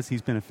even now as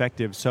he's been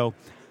effective. So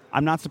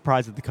I'm not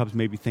surprised that the Cubs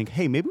maybe think,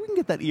 hey, maybe we can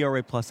get that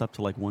ERA plus up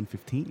to like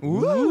 115.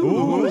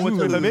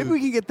 Maybe we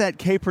can get that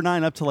K per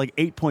 9 up to like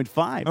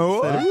 8.5.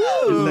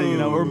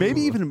 Or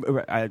maybe even,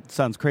 it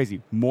sounds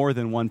crazy, more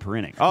than 1 per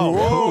inning.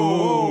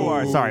 All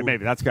right, sorry,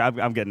 maybe that's good.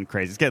 I'm getting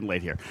crazy. It's getting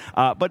late here.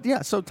 But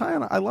yeah, so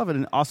Taillon, I love it.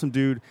 An awesome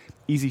dude,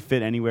 easy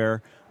fit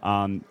anywhere.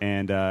 And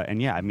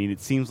yeah, I mean,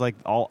 it seems like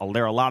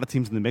there are a lot of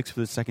teams in the mix for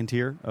the second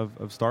tier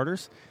of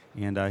starters,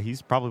 and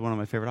he's probably one of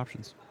my favorite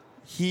options.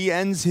 He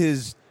ends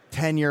his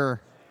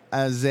tenure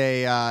as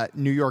a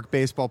New York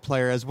baseball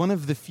player as one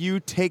of the few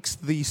takes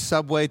the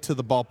subway to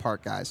the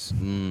ballpark guys.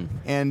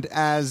 And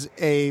as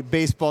a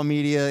baseball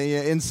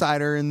media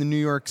insider in the New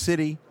York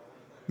City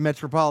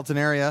metropolitan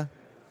area,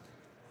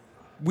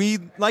 we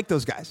like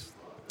those guys.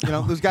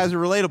 Those guys are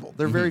relatable.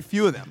 There are very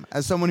few of them.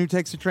 As someone who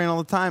takes the train all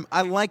the time,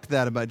 I like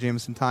that about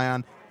Jameson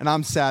Taillon, and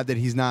I'm sad that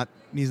he's not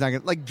going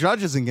to, like,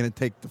 Judge isn't going to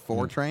take the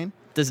 4 train.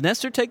 Does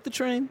Nestor take the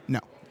train? No.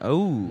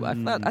 Oh,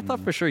 I thought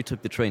for sure he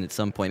took the train at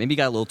some point. Maybe he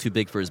got a little too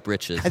big for his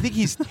britches. I think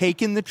he's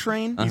taken the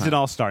train. He's an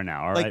all-star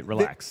now, all right?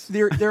 Relax.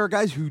 There are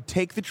guys who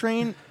take the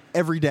train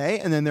every day,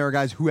 and then there are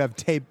guys who have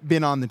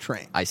been on the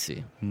train. I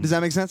see. Does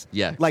that make sense?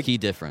 Yeah, like key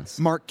difference.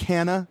 Mark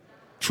Canna,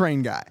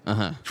 train guy.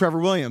 Trevor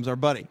Williams, our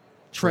buddy,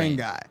 train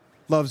guy.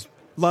 Loves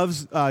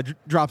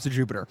drops of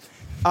Jupiter.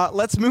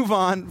 Let's move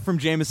on from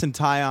Jameson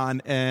Taillon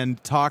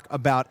and talk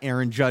about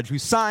Aaron Judge, who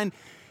signed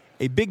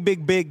a big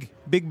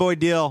boy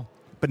deal,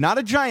 but not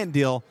a giant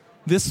deal,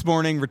 this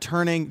morning,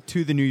 returning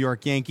to the New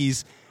York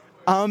Yankees.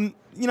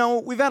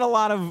 We've had a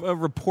lot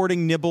of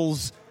reporting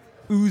nibbles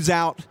ooze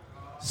out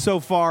so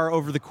far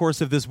over the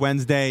course of this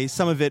Wednesday.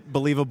 Some of it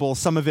believable,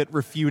 some of it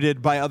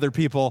refuted by other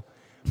people.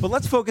 But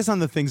let's focus on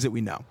the things that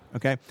we know,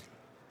 okay?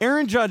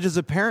 Aaron Judge is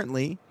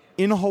apparently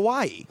in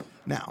Hawaii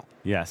now.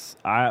 Yes.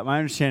 My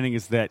understanding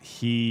is that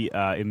he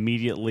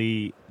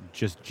immediately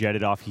just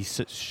jetted off. He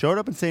showed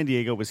up in San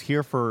Diego, was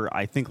here for,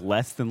 I think,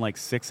 less than like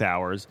 6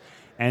 hours,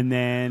 and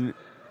then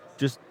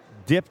just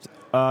dipped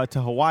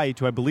to Hawaii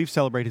to, I believe,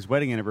 celebrate his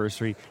wedding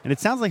anniversary. And it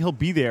sounds like he'll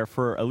be there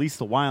for at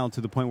least a while, to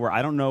the point where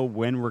I don't know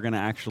when we're going to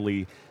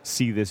actually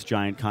see this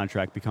giant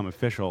contract become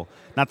official.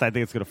 Not that I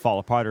think it's going to fall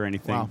apart or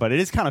anything, but it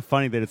is kind of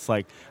funny that it's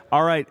like,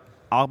 all right,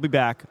 I'll be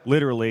back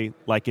literally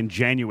like in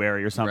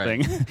January or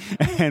something,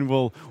 and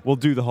we'll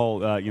do the whole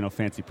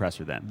fancy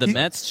presser then. The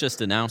Mets just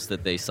announced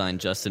that they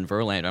signed Justin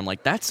Verlander. I'm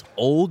like, that's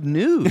old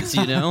news,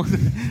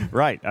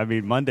 Right. I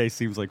mean, Monday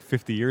seems like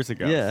 50 years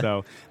ago. Yeah.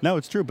 So no,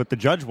 it's true. But the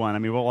Judge one, I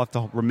mean, we'll have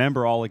to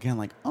remember all again.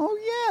 Like, oh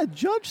yeah,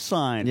 Judge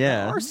signed.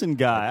 Yeah, the Arson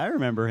guy. I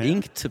remember him.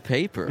 Ink to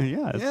paper.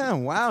 Yeah.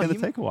 Wow. It's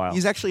gonna take a while.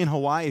 He's actually in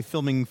Hawaii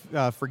filming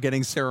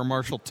Forgetting Sarah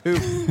Marshall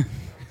 2.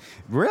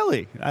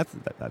 Really? That's a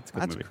good movie.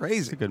 That's crazy.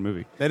 It's a good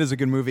movie. That is a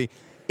good movie.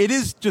 It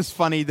is just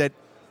funny that,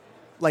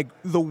 like,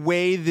 the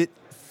way that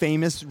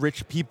famous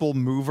rich people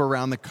move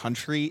around the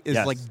country is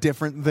like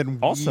different than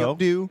we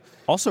do.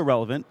 Also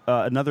relevant,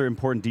 another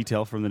important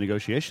detail from the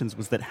negotiations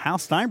was that Hal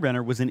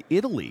Steinbrenner was in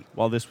Italy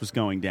while this was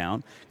going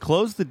down,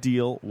 closed the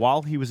deal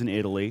while he was in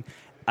Italy.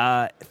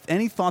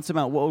 Any thoughts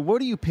about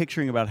what are you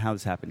picturing about how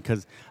this happened?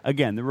 Because,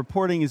 again, the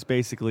reporting is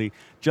basically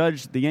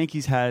Judge, the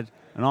Yankees had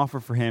an offer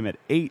for him at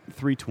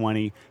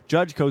 $8,320.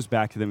 Judge goes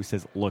back to them and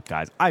says, look,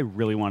 guys, I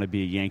really want to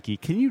be a Yankee.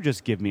 Can you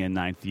just give me a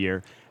 9th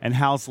year? And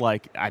Hal's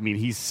like, I mean,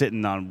 he's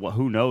sitting on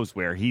who knows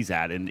where he's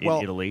at in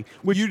Italy.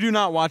 Well, you do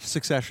not watch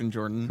Succession,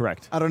 Jordan.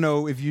 Correct. I don't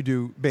know if you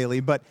do, Bailey,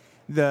 but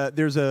the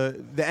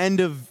end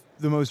of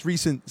the most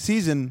recent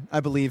season, I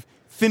believe,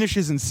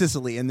 finishes in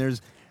Sicily, and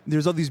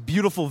there's all these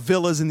beautiful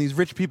villas and these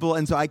rich people,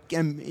 and so I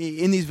am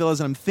in these villas,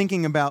 and I'm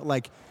thinking about,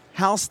 like,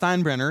 Hal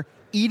Steinbrenner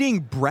eating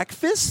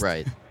breakfast.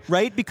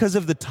 Right, because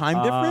of the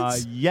time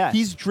difference? Yes,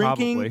 he's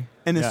drinking probably.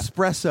 an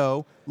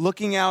espresso,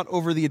 looking out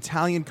over the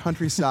Italian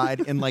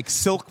countryside in like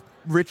silk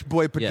rich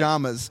boy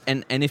pajamas.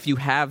 And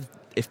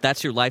if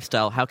that's your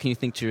lifestyle, how can you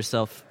think to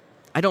yourself,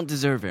 I don't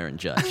deserve Aaron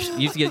Judge?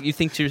 You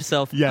think to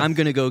yourself, I'm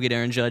going to go get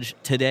Aaron Judge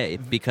today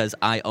because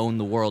I own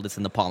the world. It's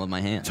in the palm of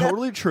my hand.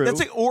 Totally true. That's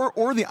like,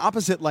 or the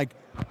opposite, like,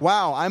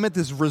 wow, I'm at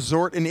this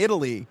resort in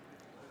Italy.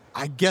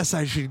 I guess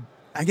I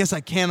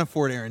can't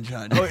afford Aaron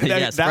Judge.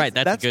 Yes, right.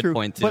 That's a good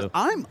point, too. But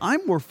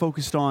I'm more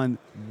focused on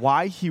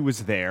why he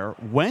was there,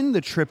 when the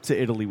trip to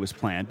Italy was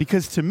planned.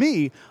 Because to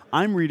me,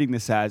 I'm reading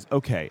this as,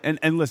 okay,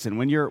 and listen,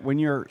 when you're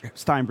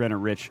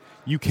Steinbrenner rich,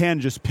 you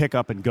can just pick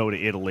up and go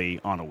to Italy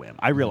on a whim.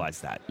 I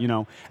realize that.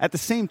 At the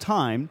same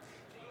time,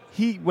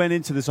 he went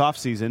into this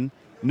offseason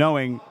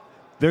knowing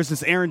there's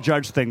this Aaron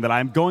Judge thing that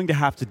I'm going to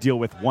have to deal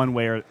with one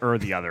way or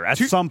the other at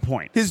some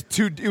point.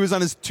 It was on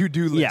his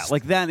to-do list. Yeah,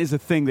 like that is a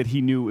thing that he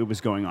knew it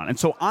was going on. And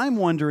so I'm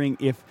wondering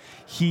if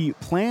he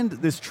planned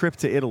this trip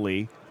to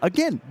Italy,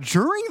 again,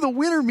 during the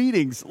winter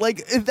meetings.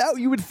 Like, if that,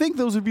 you would think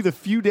those would be the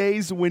few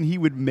days when he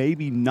would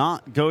maybe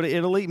not go to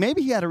Italy.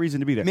 Maybe he had a reason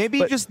to be there. Maybe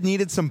he just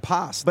needed some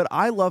pasta. But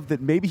I love that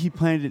maybe he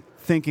planned it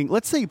thinking,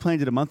 let's say he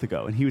planned it a month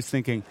ago, and he was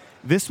thinking,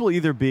 this will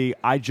either be,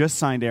 I just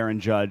signed Aaron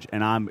Judge,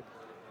 and I'm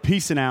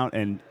peacing out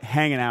and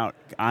hanging out,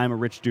 I'm a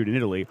rich dude in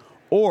Italy,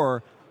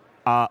 or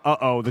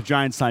the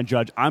Giants signed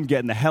Judge, I'm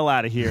getting the hell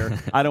out of here.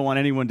 I don't want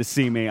anyone to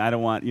see me. I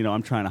don't want,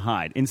 I'm trying to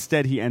hide.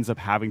 Instead, he ends up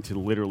having to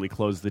literally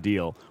close the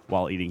deal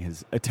while eating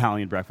his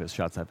Italian breakfast.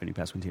 Shouts out Vinny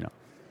Pasquantino.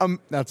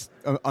 That's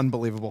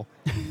unbelievable.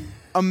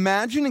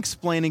 Imagine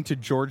explaining to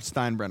George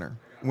Steinbrenner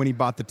when he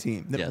bought the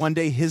team that one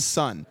day his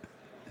son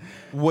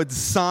would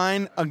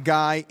sign a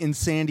guy in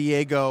San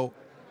Diego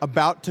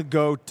about to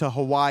go to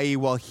Hawaii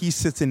while he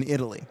sits in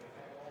Italy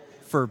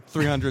for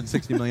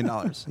 $360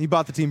 million. He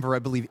bought the team for, I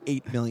believe,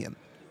 $8 million.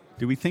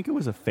 Do we think it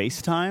was a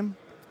FaceTime?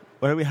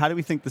 How do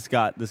we think this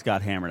got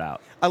hammered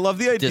out? I love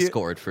the idea.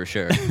 Discord, for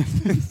sure.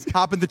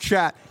 Hop in the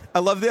chat. I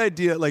love the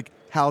idea, like,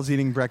 Hal's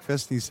eating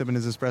breakfast, he's sipping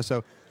his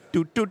espresso.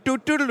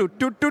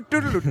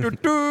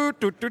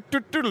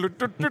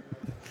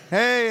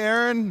 Hey,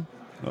 Aaron.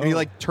 And he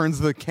like turns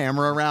the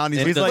camera around.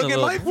 He's like, look at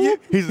my view.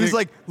 He's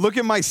like, look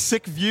at my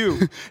sick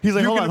view. He's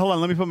like, hold on.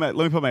 Let me put my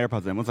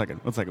AirPods in. One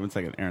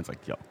second. Aaron's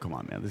like, yo, come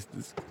on, man.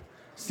 This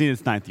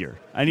its ninth year.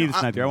 I need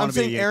this ninth year. I'm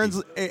saying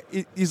Aaron's.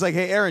 He's like,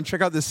 hey, Aaron,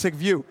 check out this sick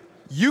view.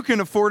 You can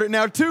afford it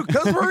now too,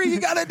 because you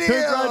got a deal.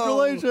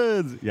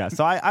 Congratulations. Yeah.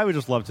 So I would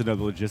just love to know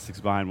the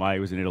logistics behind why he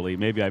was in Italy.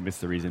 Maybe I missed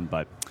the reason,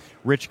 but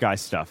rich guy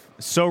stuff.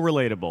 So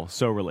relatable.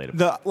 So relatable.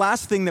 The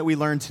last thing that we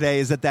learned today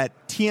is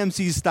that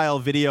TMZ style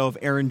video of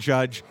Aaron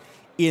Judge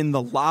in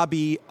the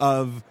lobby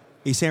of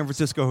a San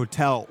Francisco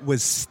hotel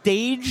was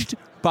staged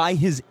by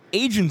his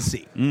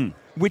agency,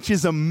 which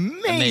is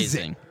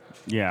amazing.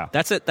 Yeah,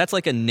 that's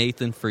like a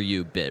Nathan for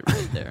you bit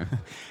right there.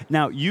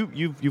 Now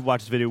you've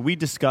watched this video. We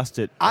discussed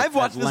it. I've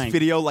watched this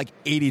video like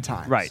 80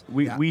 times. Right.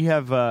 We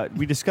have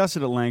we discussed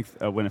it at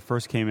length when it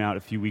first came out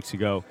a few weeks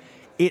ago.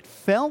 It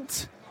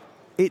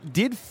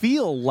did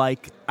feel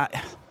like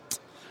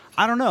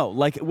I don't know.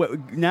 Like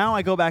now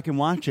I go back and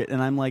watch it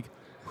and I'm like,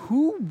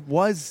 who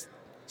was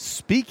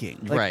speaking?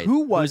 Like, right.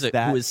 Who was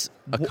that? Who was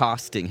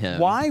accosting him?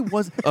 Why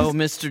was... Oh,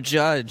 Mr.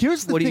 Judge,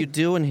 what are you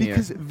doing here?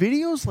 Because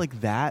videos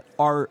like that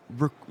are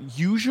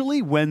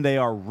usually, when they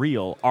are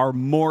real, are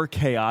more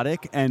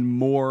chaotic and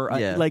more...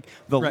 like,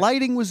 the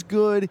lighting was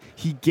good.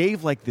 He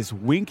gave, like, this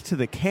wink to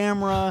the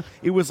camera.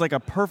 It was, like, a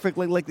perfect...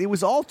 Like it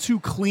was all too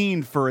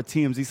clean for a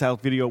TMZ-style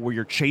video where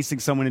you're chasing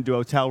someone into a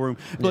hotel room.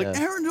 Like,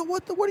 Aaron,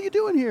 what are you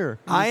doing here?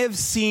 I have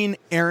seen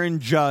Aaron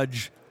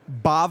Judge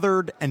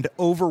bothered and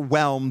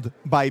overwhelmed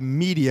by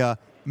media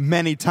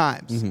many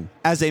times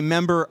as a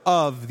member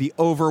of the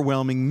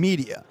overwhelming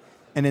media.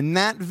 And in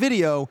that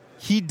video,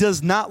 he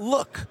does not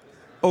look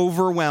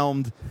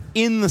overwhelmed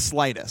in the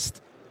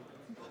slightest.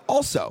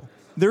 Also,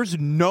 there's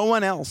no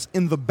one else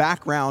in the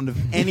background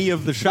of any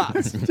of the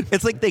shots.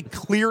 It's like they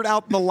cleared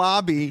out the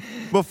lobby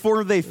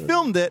before they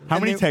filmed it. How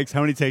many takes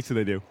do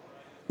they do?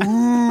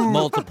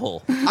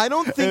 Multiple. I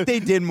don't think they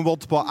did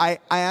multiple. I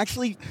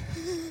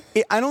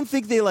don't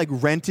think they like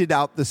rented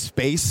out the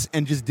space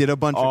and just did a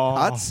bunch of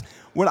cuts.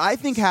 What I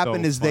think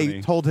happened is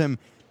they told him,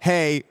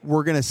 hey,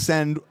 we're going to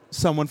send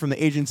someone from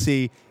the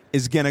agency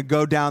is going to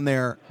go down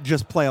there,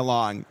 just play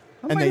along.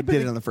 And they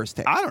did it on the first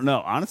take. I don't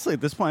know. Honestly,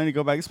 at this point, I need to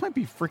go back. This might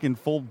be freaking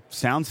full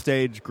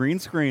soundstage green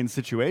screen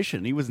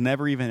situation. He was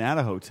never even at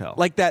a hotel.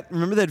 Like that.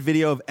 Remember that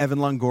video of Evan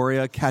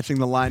Longoria catching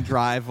the line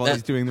drive while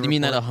he's doing the report?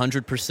 You mean that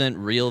 100%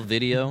 real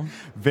video?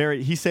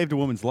 He saved a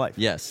woman's life.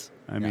 Yes.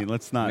 I mean,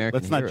 let's not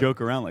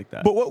joke around like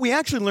that. But what we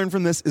actually learned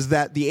from this is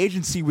that the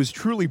agency was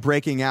truly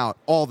breaking out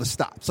all the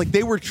stops. Like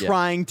they were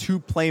trying to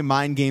play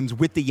mind games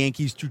with the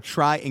Yankees to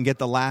try and get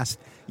the last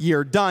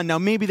year done. Now,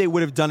 maybe they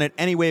would have done it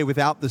anyway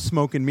without the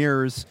smoke and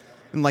mirrors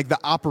and like the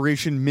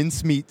Operation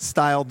Mincemeat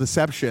style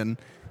deception.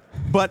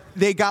 But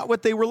they got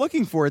what they were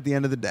looking for at the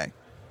end of the day.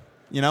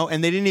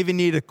 And they didn't even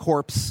need a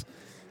corpse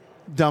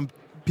dump.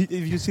 Have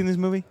you seen this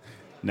movie?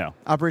 No.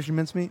 Operation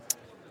Mincemeat?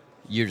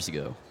 years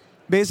ago.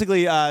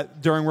 Basically,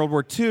 during World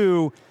War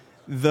II,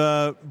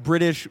 the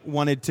British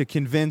wanted to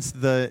convince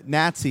the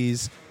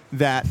Nazis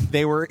that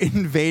they were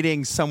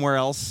invading somewhere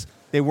else.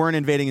 They weren't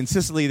invading in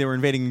Sicily. They were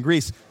invading in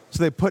Greece.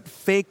 So they put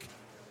fake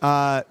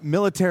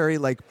military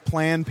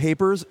plan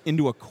papers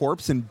into a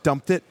corpse and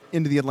dumped it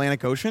into the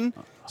Atlantic Ocean.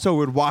 So it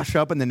would wash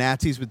up and the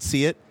Nazis would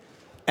see it.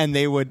 And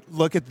they would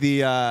look at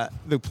the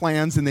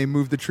plans and they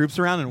moved the troops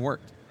around and it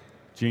worked.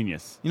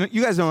 Genius.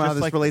 You guys know how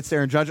this relates to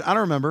Aaron Judge. I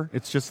don't remember.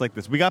 It's just like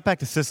this. We got back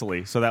to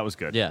Sicily, so that was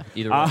good. Yeah,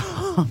 either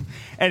way.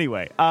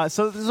 Anyway,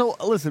 so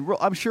listen,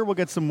 I'm sure we'll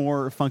get some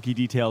more funky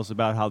details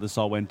about how this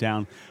all went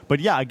down.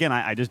 But yeah, again,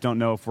 I just don't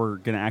know if we're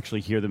going to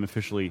actually hear them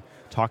officially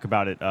talk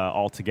about it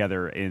all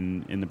together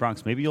in the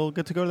Bronx. Maybe you'll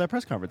get to go to that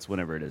press conference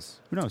whenever it is.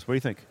 Who knows? What do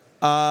you think?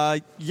 Yeah.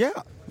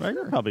 Right?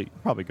 Sure.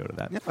 Probably go to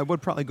that. Yeah, I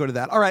would probably go to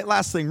that. All right,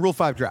 last thing, Rule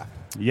 5 draft.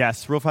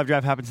 Yes, Rule 5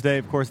 draft happened today.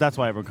 Of course, that's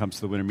why everyone comes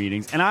to the winter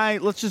meetings.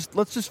 And let's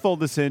just fold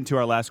this into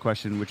our last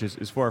question, which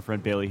is for our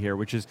friend Bailey here,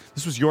 which is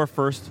this was your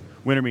first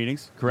winter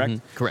meetings, correct?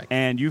 Mm-hmm. Correct.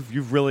 And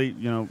you've really,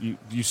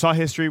 you saw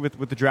history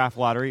with the draft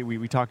lottery.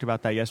 We talked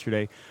about that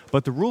yesterday.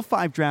 But the Rule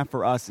 5 draft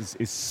for us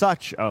is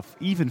such a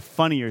even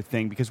funnier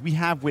thing because we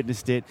have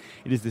witnessed it.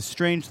 It is this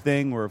strange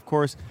thing where, of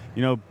course,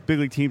 big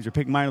league teams are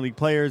picking minor league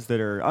players that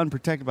are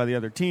unprotected by the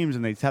other teams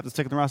and they have to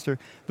stick in the roster.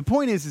 The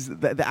point is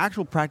that the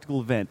actual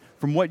practical event,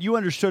 from what you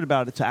understood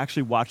about it to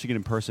actually watching it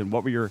in person,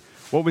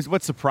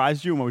 what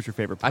surprised you and what was your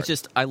favorite part?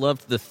 I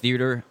loved the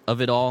theater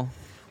of it all.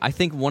 I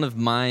think one of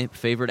my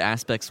favorite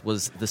aspects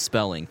was the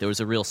spelling. There was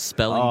a real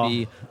spelling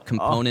bee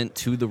component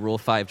to the Rule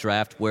 5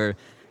 draft where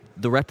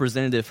the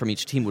representative from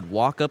each team would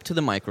walk up to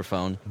the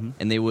microphone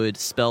and they would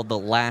spell the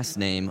last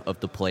name of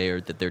the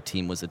player that their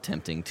team was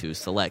attempting to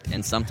select.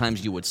 And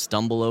sometimes you would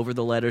stumble over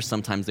the letter.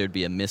 Sometimes there'd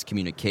be a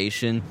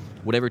miscommunication.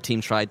 Whatever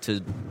team tried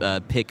to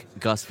pick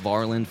Gus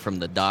Varland from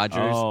the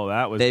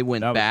Dodgers, they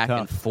went back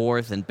and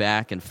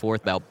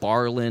forth about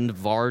Barland,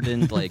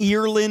 Varden,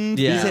 Earland.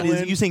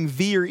 Yeah. You saying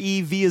V or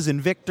E? V is in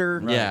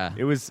Victor. Right. Yeah,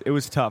 it was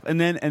tough. And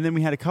then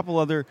we had a couple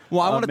other.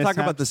 Well, I want to talk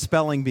about the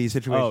spelling bee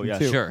situation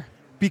too. Sure.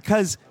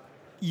 Because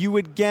you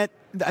would get,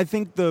 I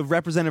think the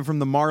representative from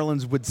the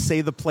Marlins would say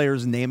the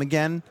player's name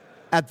again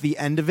at the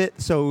end of it.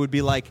 So it would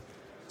be like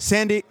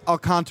Sandy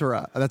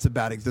Alcantara. Oh, that's a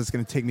bad example. It's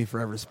going to take me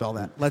forever to spell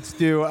that. Let's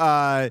do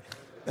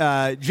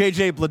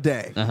J.J.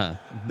 Bleday. Uh-huh.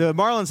 The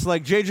Marlins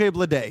select J.J.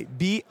 Bleday.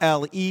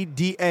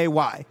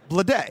 B-L-E-D-A-Y.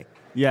 Bleday.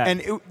 Yeah.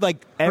 And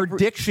her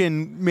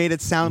diction made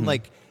it sound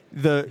like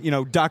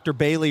Dr.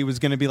 Bailey was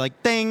going to be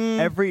like, ding.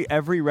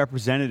 Every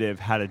representative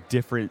had a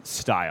different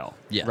style,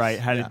 yes. right?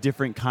 Had a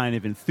different kind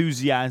of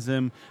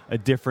enthusiasm, a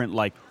different,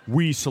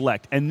 we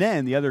select. And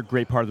then the other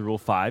great part of the Rule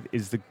 5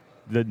 is the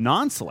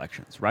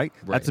non-selections, right?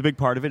 That's a big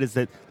part of it, is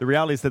that the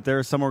reality is that there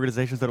are some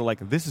organizations that are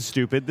like, this is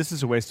stupid, this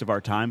is a waste of our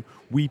time,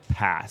 we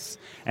pass.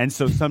 And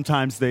so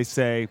sometimes they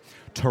say,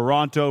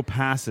 Toronto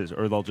passes,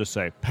 or they'll just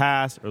say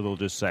pass, or they'll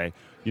just say,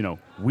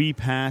 we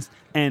pass.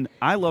 And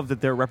I love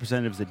that there are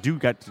representatives that do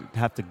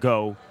have to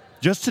go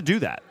just to do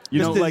that. They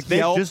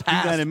just do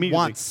that immediately.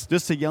 Once.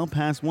 Just to yell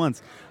pass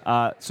once.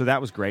 So that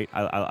was great.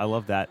 I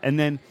love that. And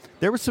then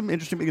there was some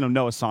interesting,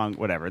 Noah's song,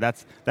 whatever.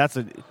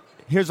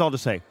 Here's all to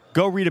say.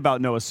 Go read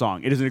about Noah's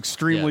song. It is an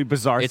extremely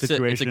bizarre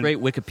situation. It's a great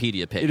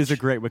Wikipedia page. It is a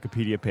great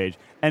Wikipedia page.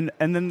 And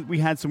then we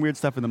had some weird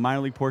stuff in the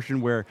minor league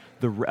portion where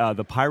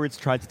the Pirates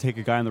tried to take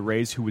a guy on the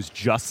Rays who was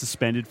just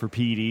suspended for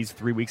PEDs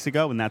 3 weeks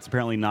ago, and that's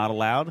apparently not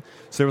allowed.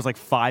 So there was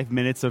 5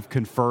 minutes of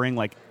conferring,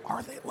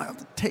 are they allowed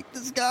to take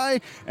this guy?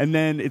 And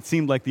then it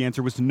seemed like the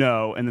answer was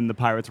no, and then the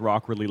Pirates were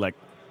awkwardly like,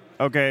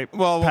 okay,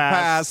 we'll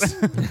pass.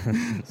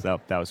 So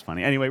that was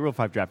funny. Anyway, Rule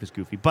 5 draft is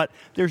goofy, but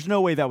there's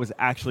no way that was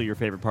actually your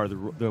favorite part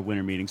of the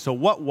winter meeting. So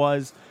what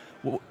was,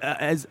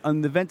 as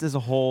an event as a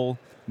whole,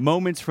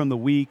 moments from the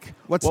week?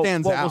 What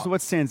stands out?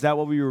 What stands out?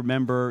 What will you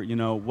remember?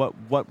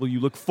 What will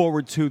you look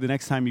forward to the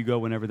next time you go,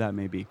 whenever that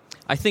may be?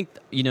 I think,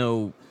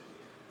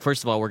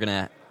 first of all, we're going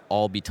to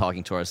all be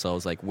talking to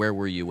ourselves where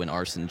were you when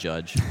Arson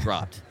Judge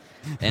dropped?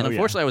 And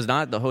unfortunately, I was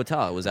not at the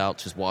hotel. I was out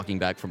just walking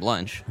back from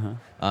lunch.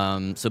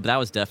 Uh-huh. So that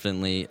was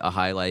definitely a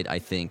highlight. I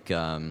think,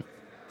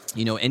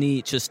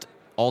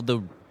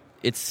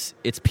 it's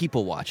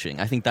people watching.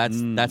 I think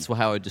that's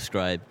how I would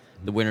describe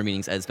the winter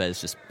meetings as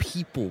just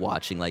people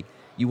watching.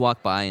 You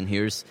walk by and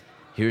here's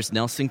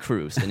Nelson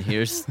Cruz, and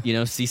here's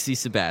CC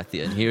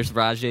Sabathia, and here's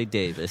Rajai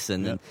Davis,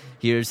 and then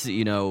here's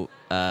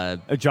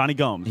Johnny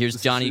Gomes.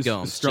 Here's Johnny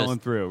Gomes strolling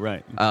through,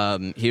 right?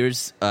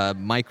 Here's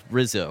Mike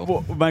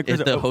Rizzo,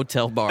 at the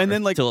hotel bar, and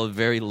then till a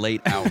very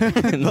late hour.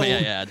 May I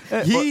add?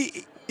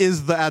 He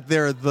is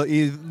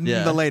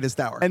the latest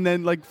hour, and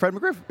then Fred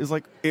McGriff is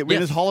in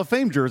his Hall of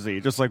Fame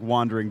jersey, just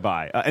wandering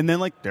by, and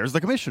then there's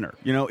the commissioner.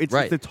 It's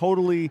right. the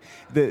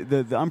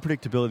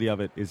unpredictability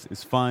of it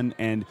is fun,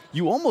 and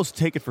you almost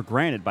take it for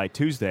granted by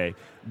Tuesday,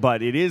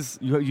 but it is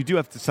you do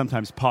have to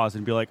sometimes pause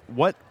and be like,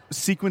 what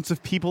sequence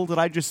of people did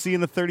I just see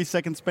in the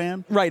 30-second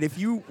span? Right. If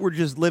you were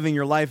just living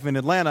your life in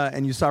Atlanta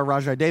and you saw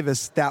Rajai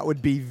Davis, that would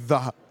be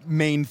the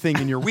main thing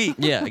in your week.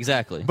 Yeah,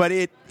 exactly. But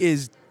it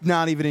is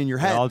not even in your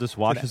head. It all just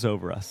washes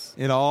over us.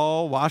 It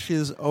all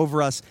washes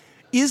over us.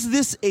 Is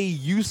this a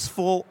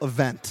useful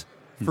event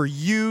for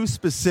you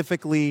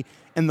specifically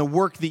and the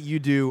work that you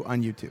do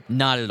on YouTube?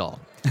 Not at all.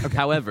 Okay.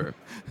 However,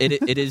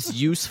 it is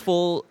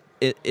useful.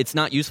 It's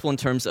not useful in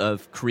terms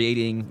of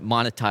creating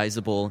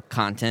monetizable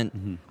content.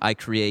 Mm-hmm. I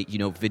create,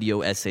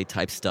 video essay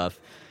type stuff.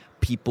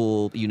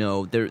 People,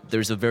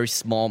 there's a very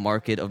small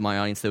market of my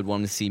audience that would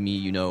want to see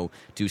me,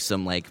 do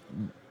some like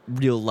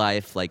real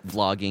life, like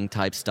vlogging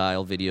type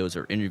style videos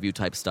or interview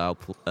type style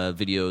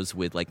videos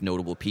with like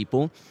notable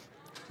people.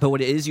 But what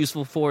it is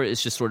useful for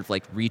is just sort of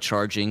like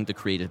recharging the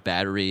creative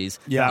batteries.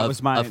 Yeah, that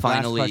was my of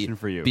finally last question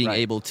for you. Being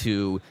able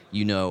to,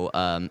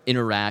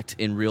 interact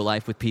in real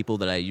life with people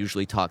that I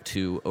usually talk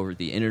to over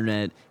the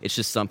internet. It's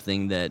just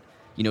something that,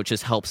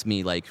 just helps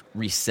me like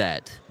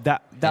reset.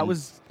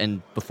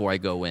 And before I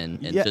go in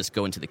and just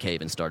go into the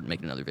cave and start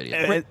making another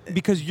video.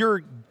 Because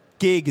your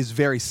gig is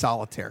very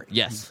solitary.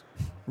 Yes.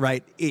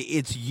 Right?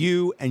 It's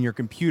you and your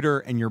computer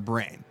and your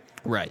brain.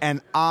 Right.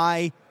 And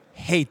I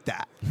hate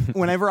that.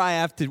 Whenever I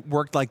have to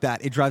work like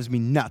that, it drives me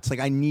nuts.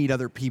 Like, I need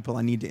other people.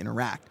 I need to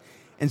interact.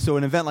 And so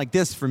an event like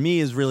this, for me,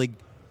 is really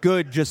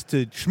good just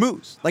to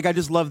schmooze. Like, I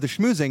just love the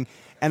schmoozing.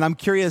 And I'm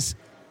curious,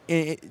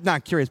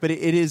 not curious, but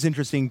it is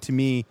interesting to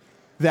me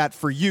that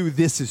for you,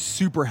 this is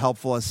super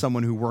helpful as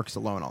someone who works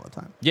alone all the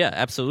time. Yeah,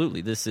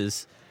 absolutely. This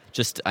is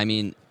just,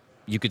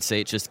 you could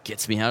say it just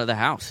gets me out of the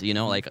house,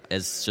 like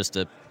as just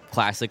a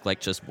classic,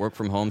 like just work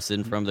from home, sit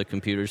in front of the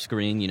computer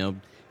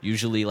screen,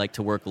 usually like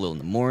to work a little in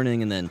the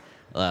morning and then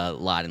a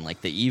lot in like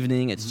the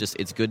evening. It's just,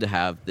 it's good to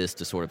have this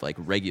to sort of like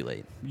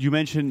regulate. You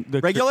mentioned the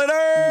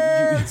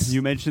regulators.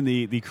 You mentioned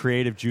the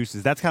creative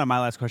juices. That's kind of my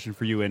last question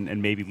for you,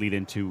 and maybe lead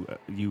into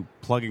you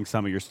plugging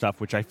some of your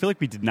stuff, which I feel like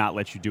we did not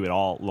let you do at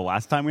all the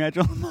last time we had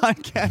you on the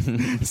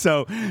podcast.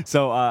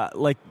 so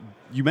like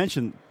you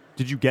mentioned,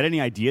 did you get any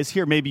ideas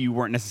here? Maybe you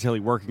weren't necessarily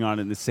working on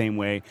it in the same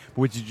way,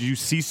 but did you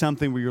see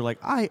something where you're like,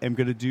 I am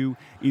going to do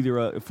either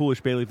a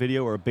Foolish Bailey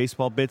video or a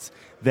baseball bits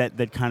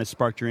that kind of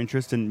sparked your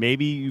interest? And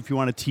maybe if you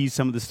want to tease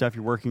some of the stuff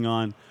you're working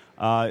on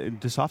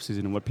this offseason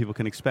and what people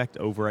can expect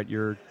over at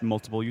your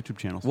multiple YouTube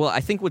channels. Well,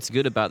 I think what's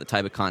good about the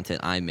type of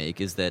content I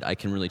make is that I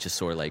can really just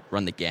sort of like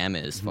run the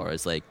gamut as far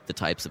as like the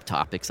types of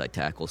topics I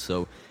tackle.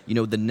 So,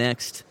 the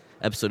next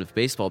episode of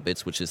Baseball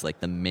Bits, which is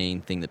like the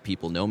main thing that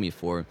people know me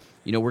for,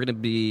 we're going to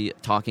be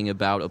talking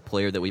about a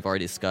player that we've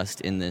already discussed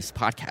in this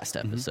podcast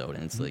episode,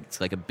 and it's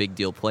like a big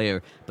deal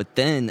player. But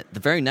then the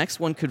very next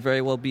one could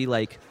very well be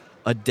like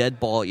a dead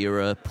ball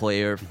era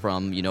player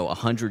from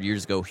 100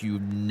 years ago who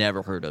you've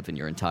never heard of in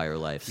your entire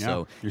life. Yeah,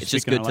 so it's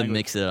just good to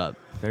mix it up.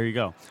 There you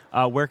go.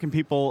 Where can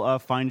people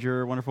find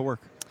your wonderful work?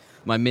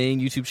 My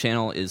main YouTube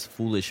channel is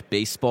Foolish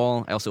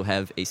Baseball. I also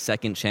have a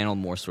second channel,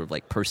 more sort of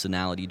like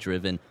personality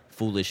driven,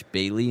 Foolish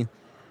Bailey.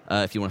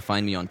 If you want to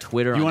find me on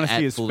Twitter, you want to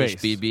see his face,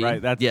 BB.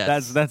 Right?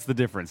 That's the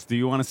difference. Do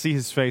you want to see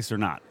his face or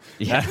not?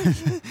 Yeah.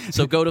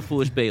 So go to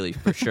Foolish Bailey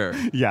for sure.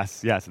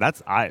 Yes.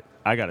 That's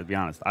I got to be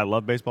honest. I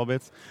love Baseball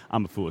Bits.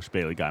 I'm a Foolish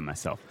Bailey guy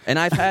myself. And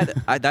I've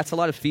had that's a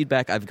lot of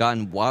feedback I've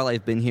gotten while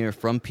I've been here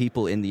from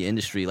people in the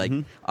industry. Like,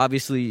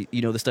 obviously,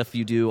 the stuff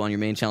you do on your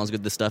main channel is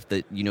good. The stuff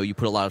that, you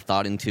put a lot of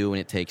thought into and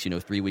it takes,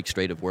 3 weeks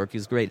straight of work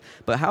is great.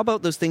 But how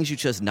about those things you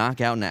just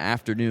knock out in the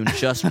afternoon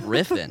just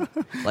riffing?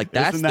 Like,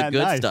 that's the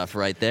good stuff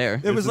right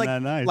there. It was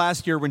like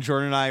last year when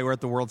Jordan and I were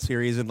at the World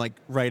Series and like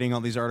writing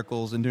all these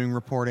articles and doing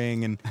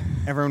reporting, and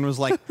everyone was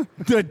like,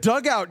 the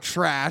dugout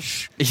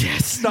trash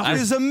stuff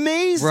is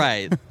amazing. Right.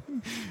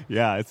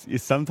 Yeah,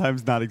 it's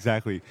sometimes not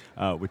exactly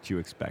what you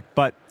expect.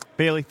 But,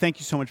 Bailey, thank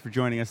you so much for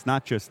joining us,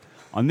 not just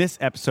on this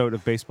episode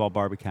of Baseball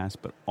Barbacast,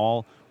 but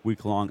all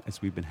week long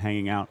as we've been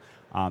hanging out.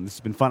 This has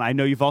been fun. I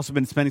know you've also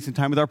been spending some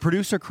time with our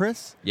producer,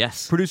 Chris.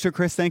 Yes. Producer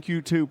Chris, thank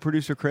you to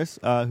producer Chris,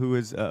 who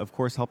has, of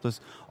course, helped us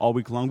all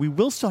week long. We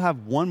will still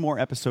have one more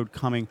episode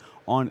coming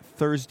on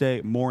Thursday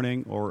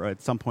morning or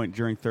at some point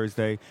during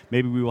Thursday.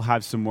 Maybe we will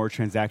have some more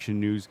transaction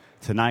news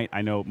tonight.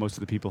 I know most of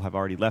the people have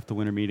already left the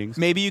winter meetings.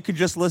 Maybe you could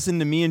just listen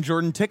to me and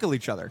Jordan tickle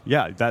each other.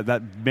 Yeah,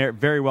 that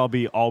very well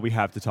be all we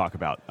have to talk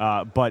about.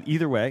 But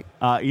either way,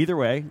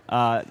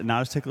 not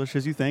as ticklish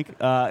as you think.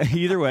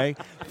 Either way,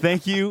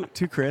 thank you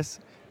to Chris.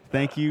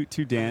 Thank you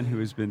to Dan, who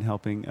has been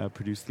helping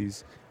produce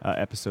these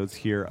episodes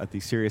here at the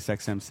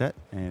SiriusXM set.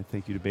 And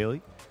thank you to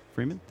Bailey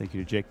Freeman. Thank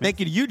you to Jake. Thank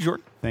you to you,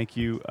 Jordan. Thank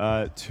you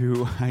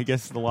to, I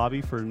guess, the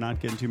lobby for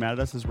not getting too mad at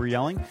us as we're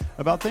yelling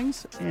about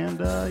things. And,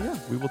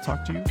 we will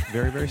talk to you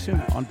very, very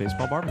soon on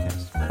Baseball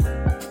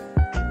Barbacast.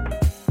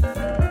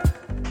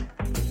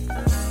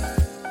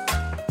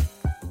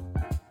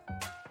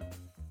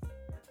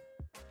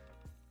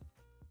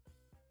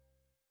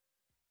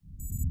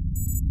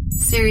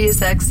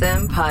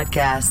 SiriusXM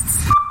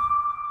Podcasts.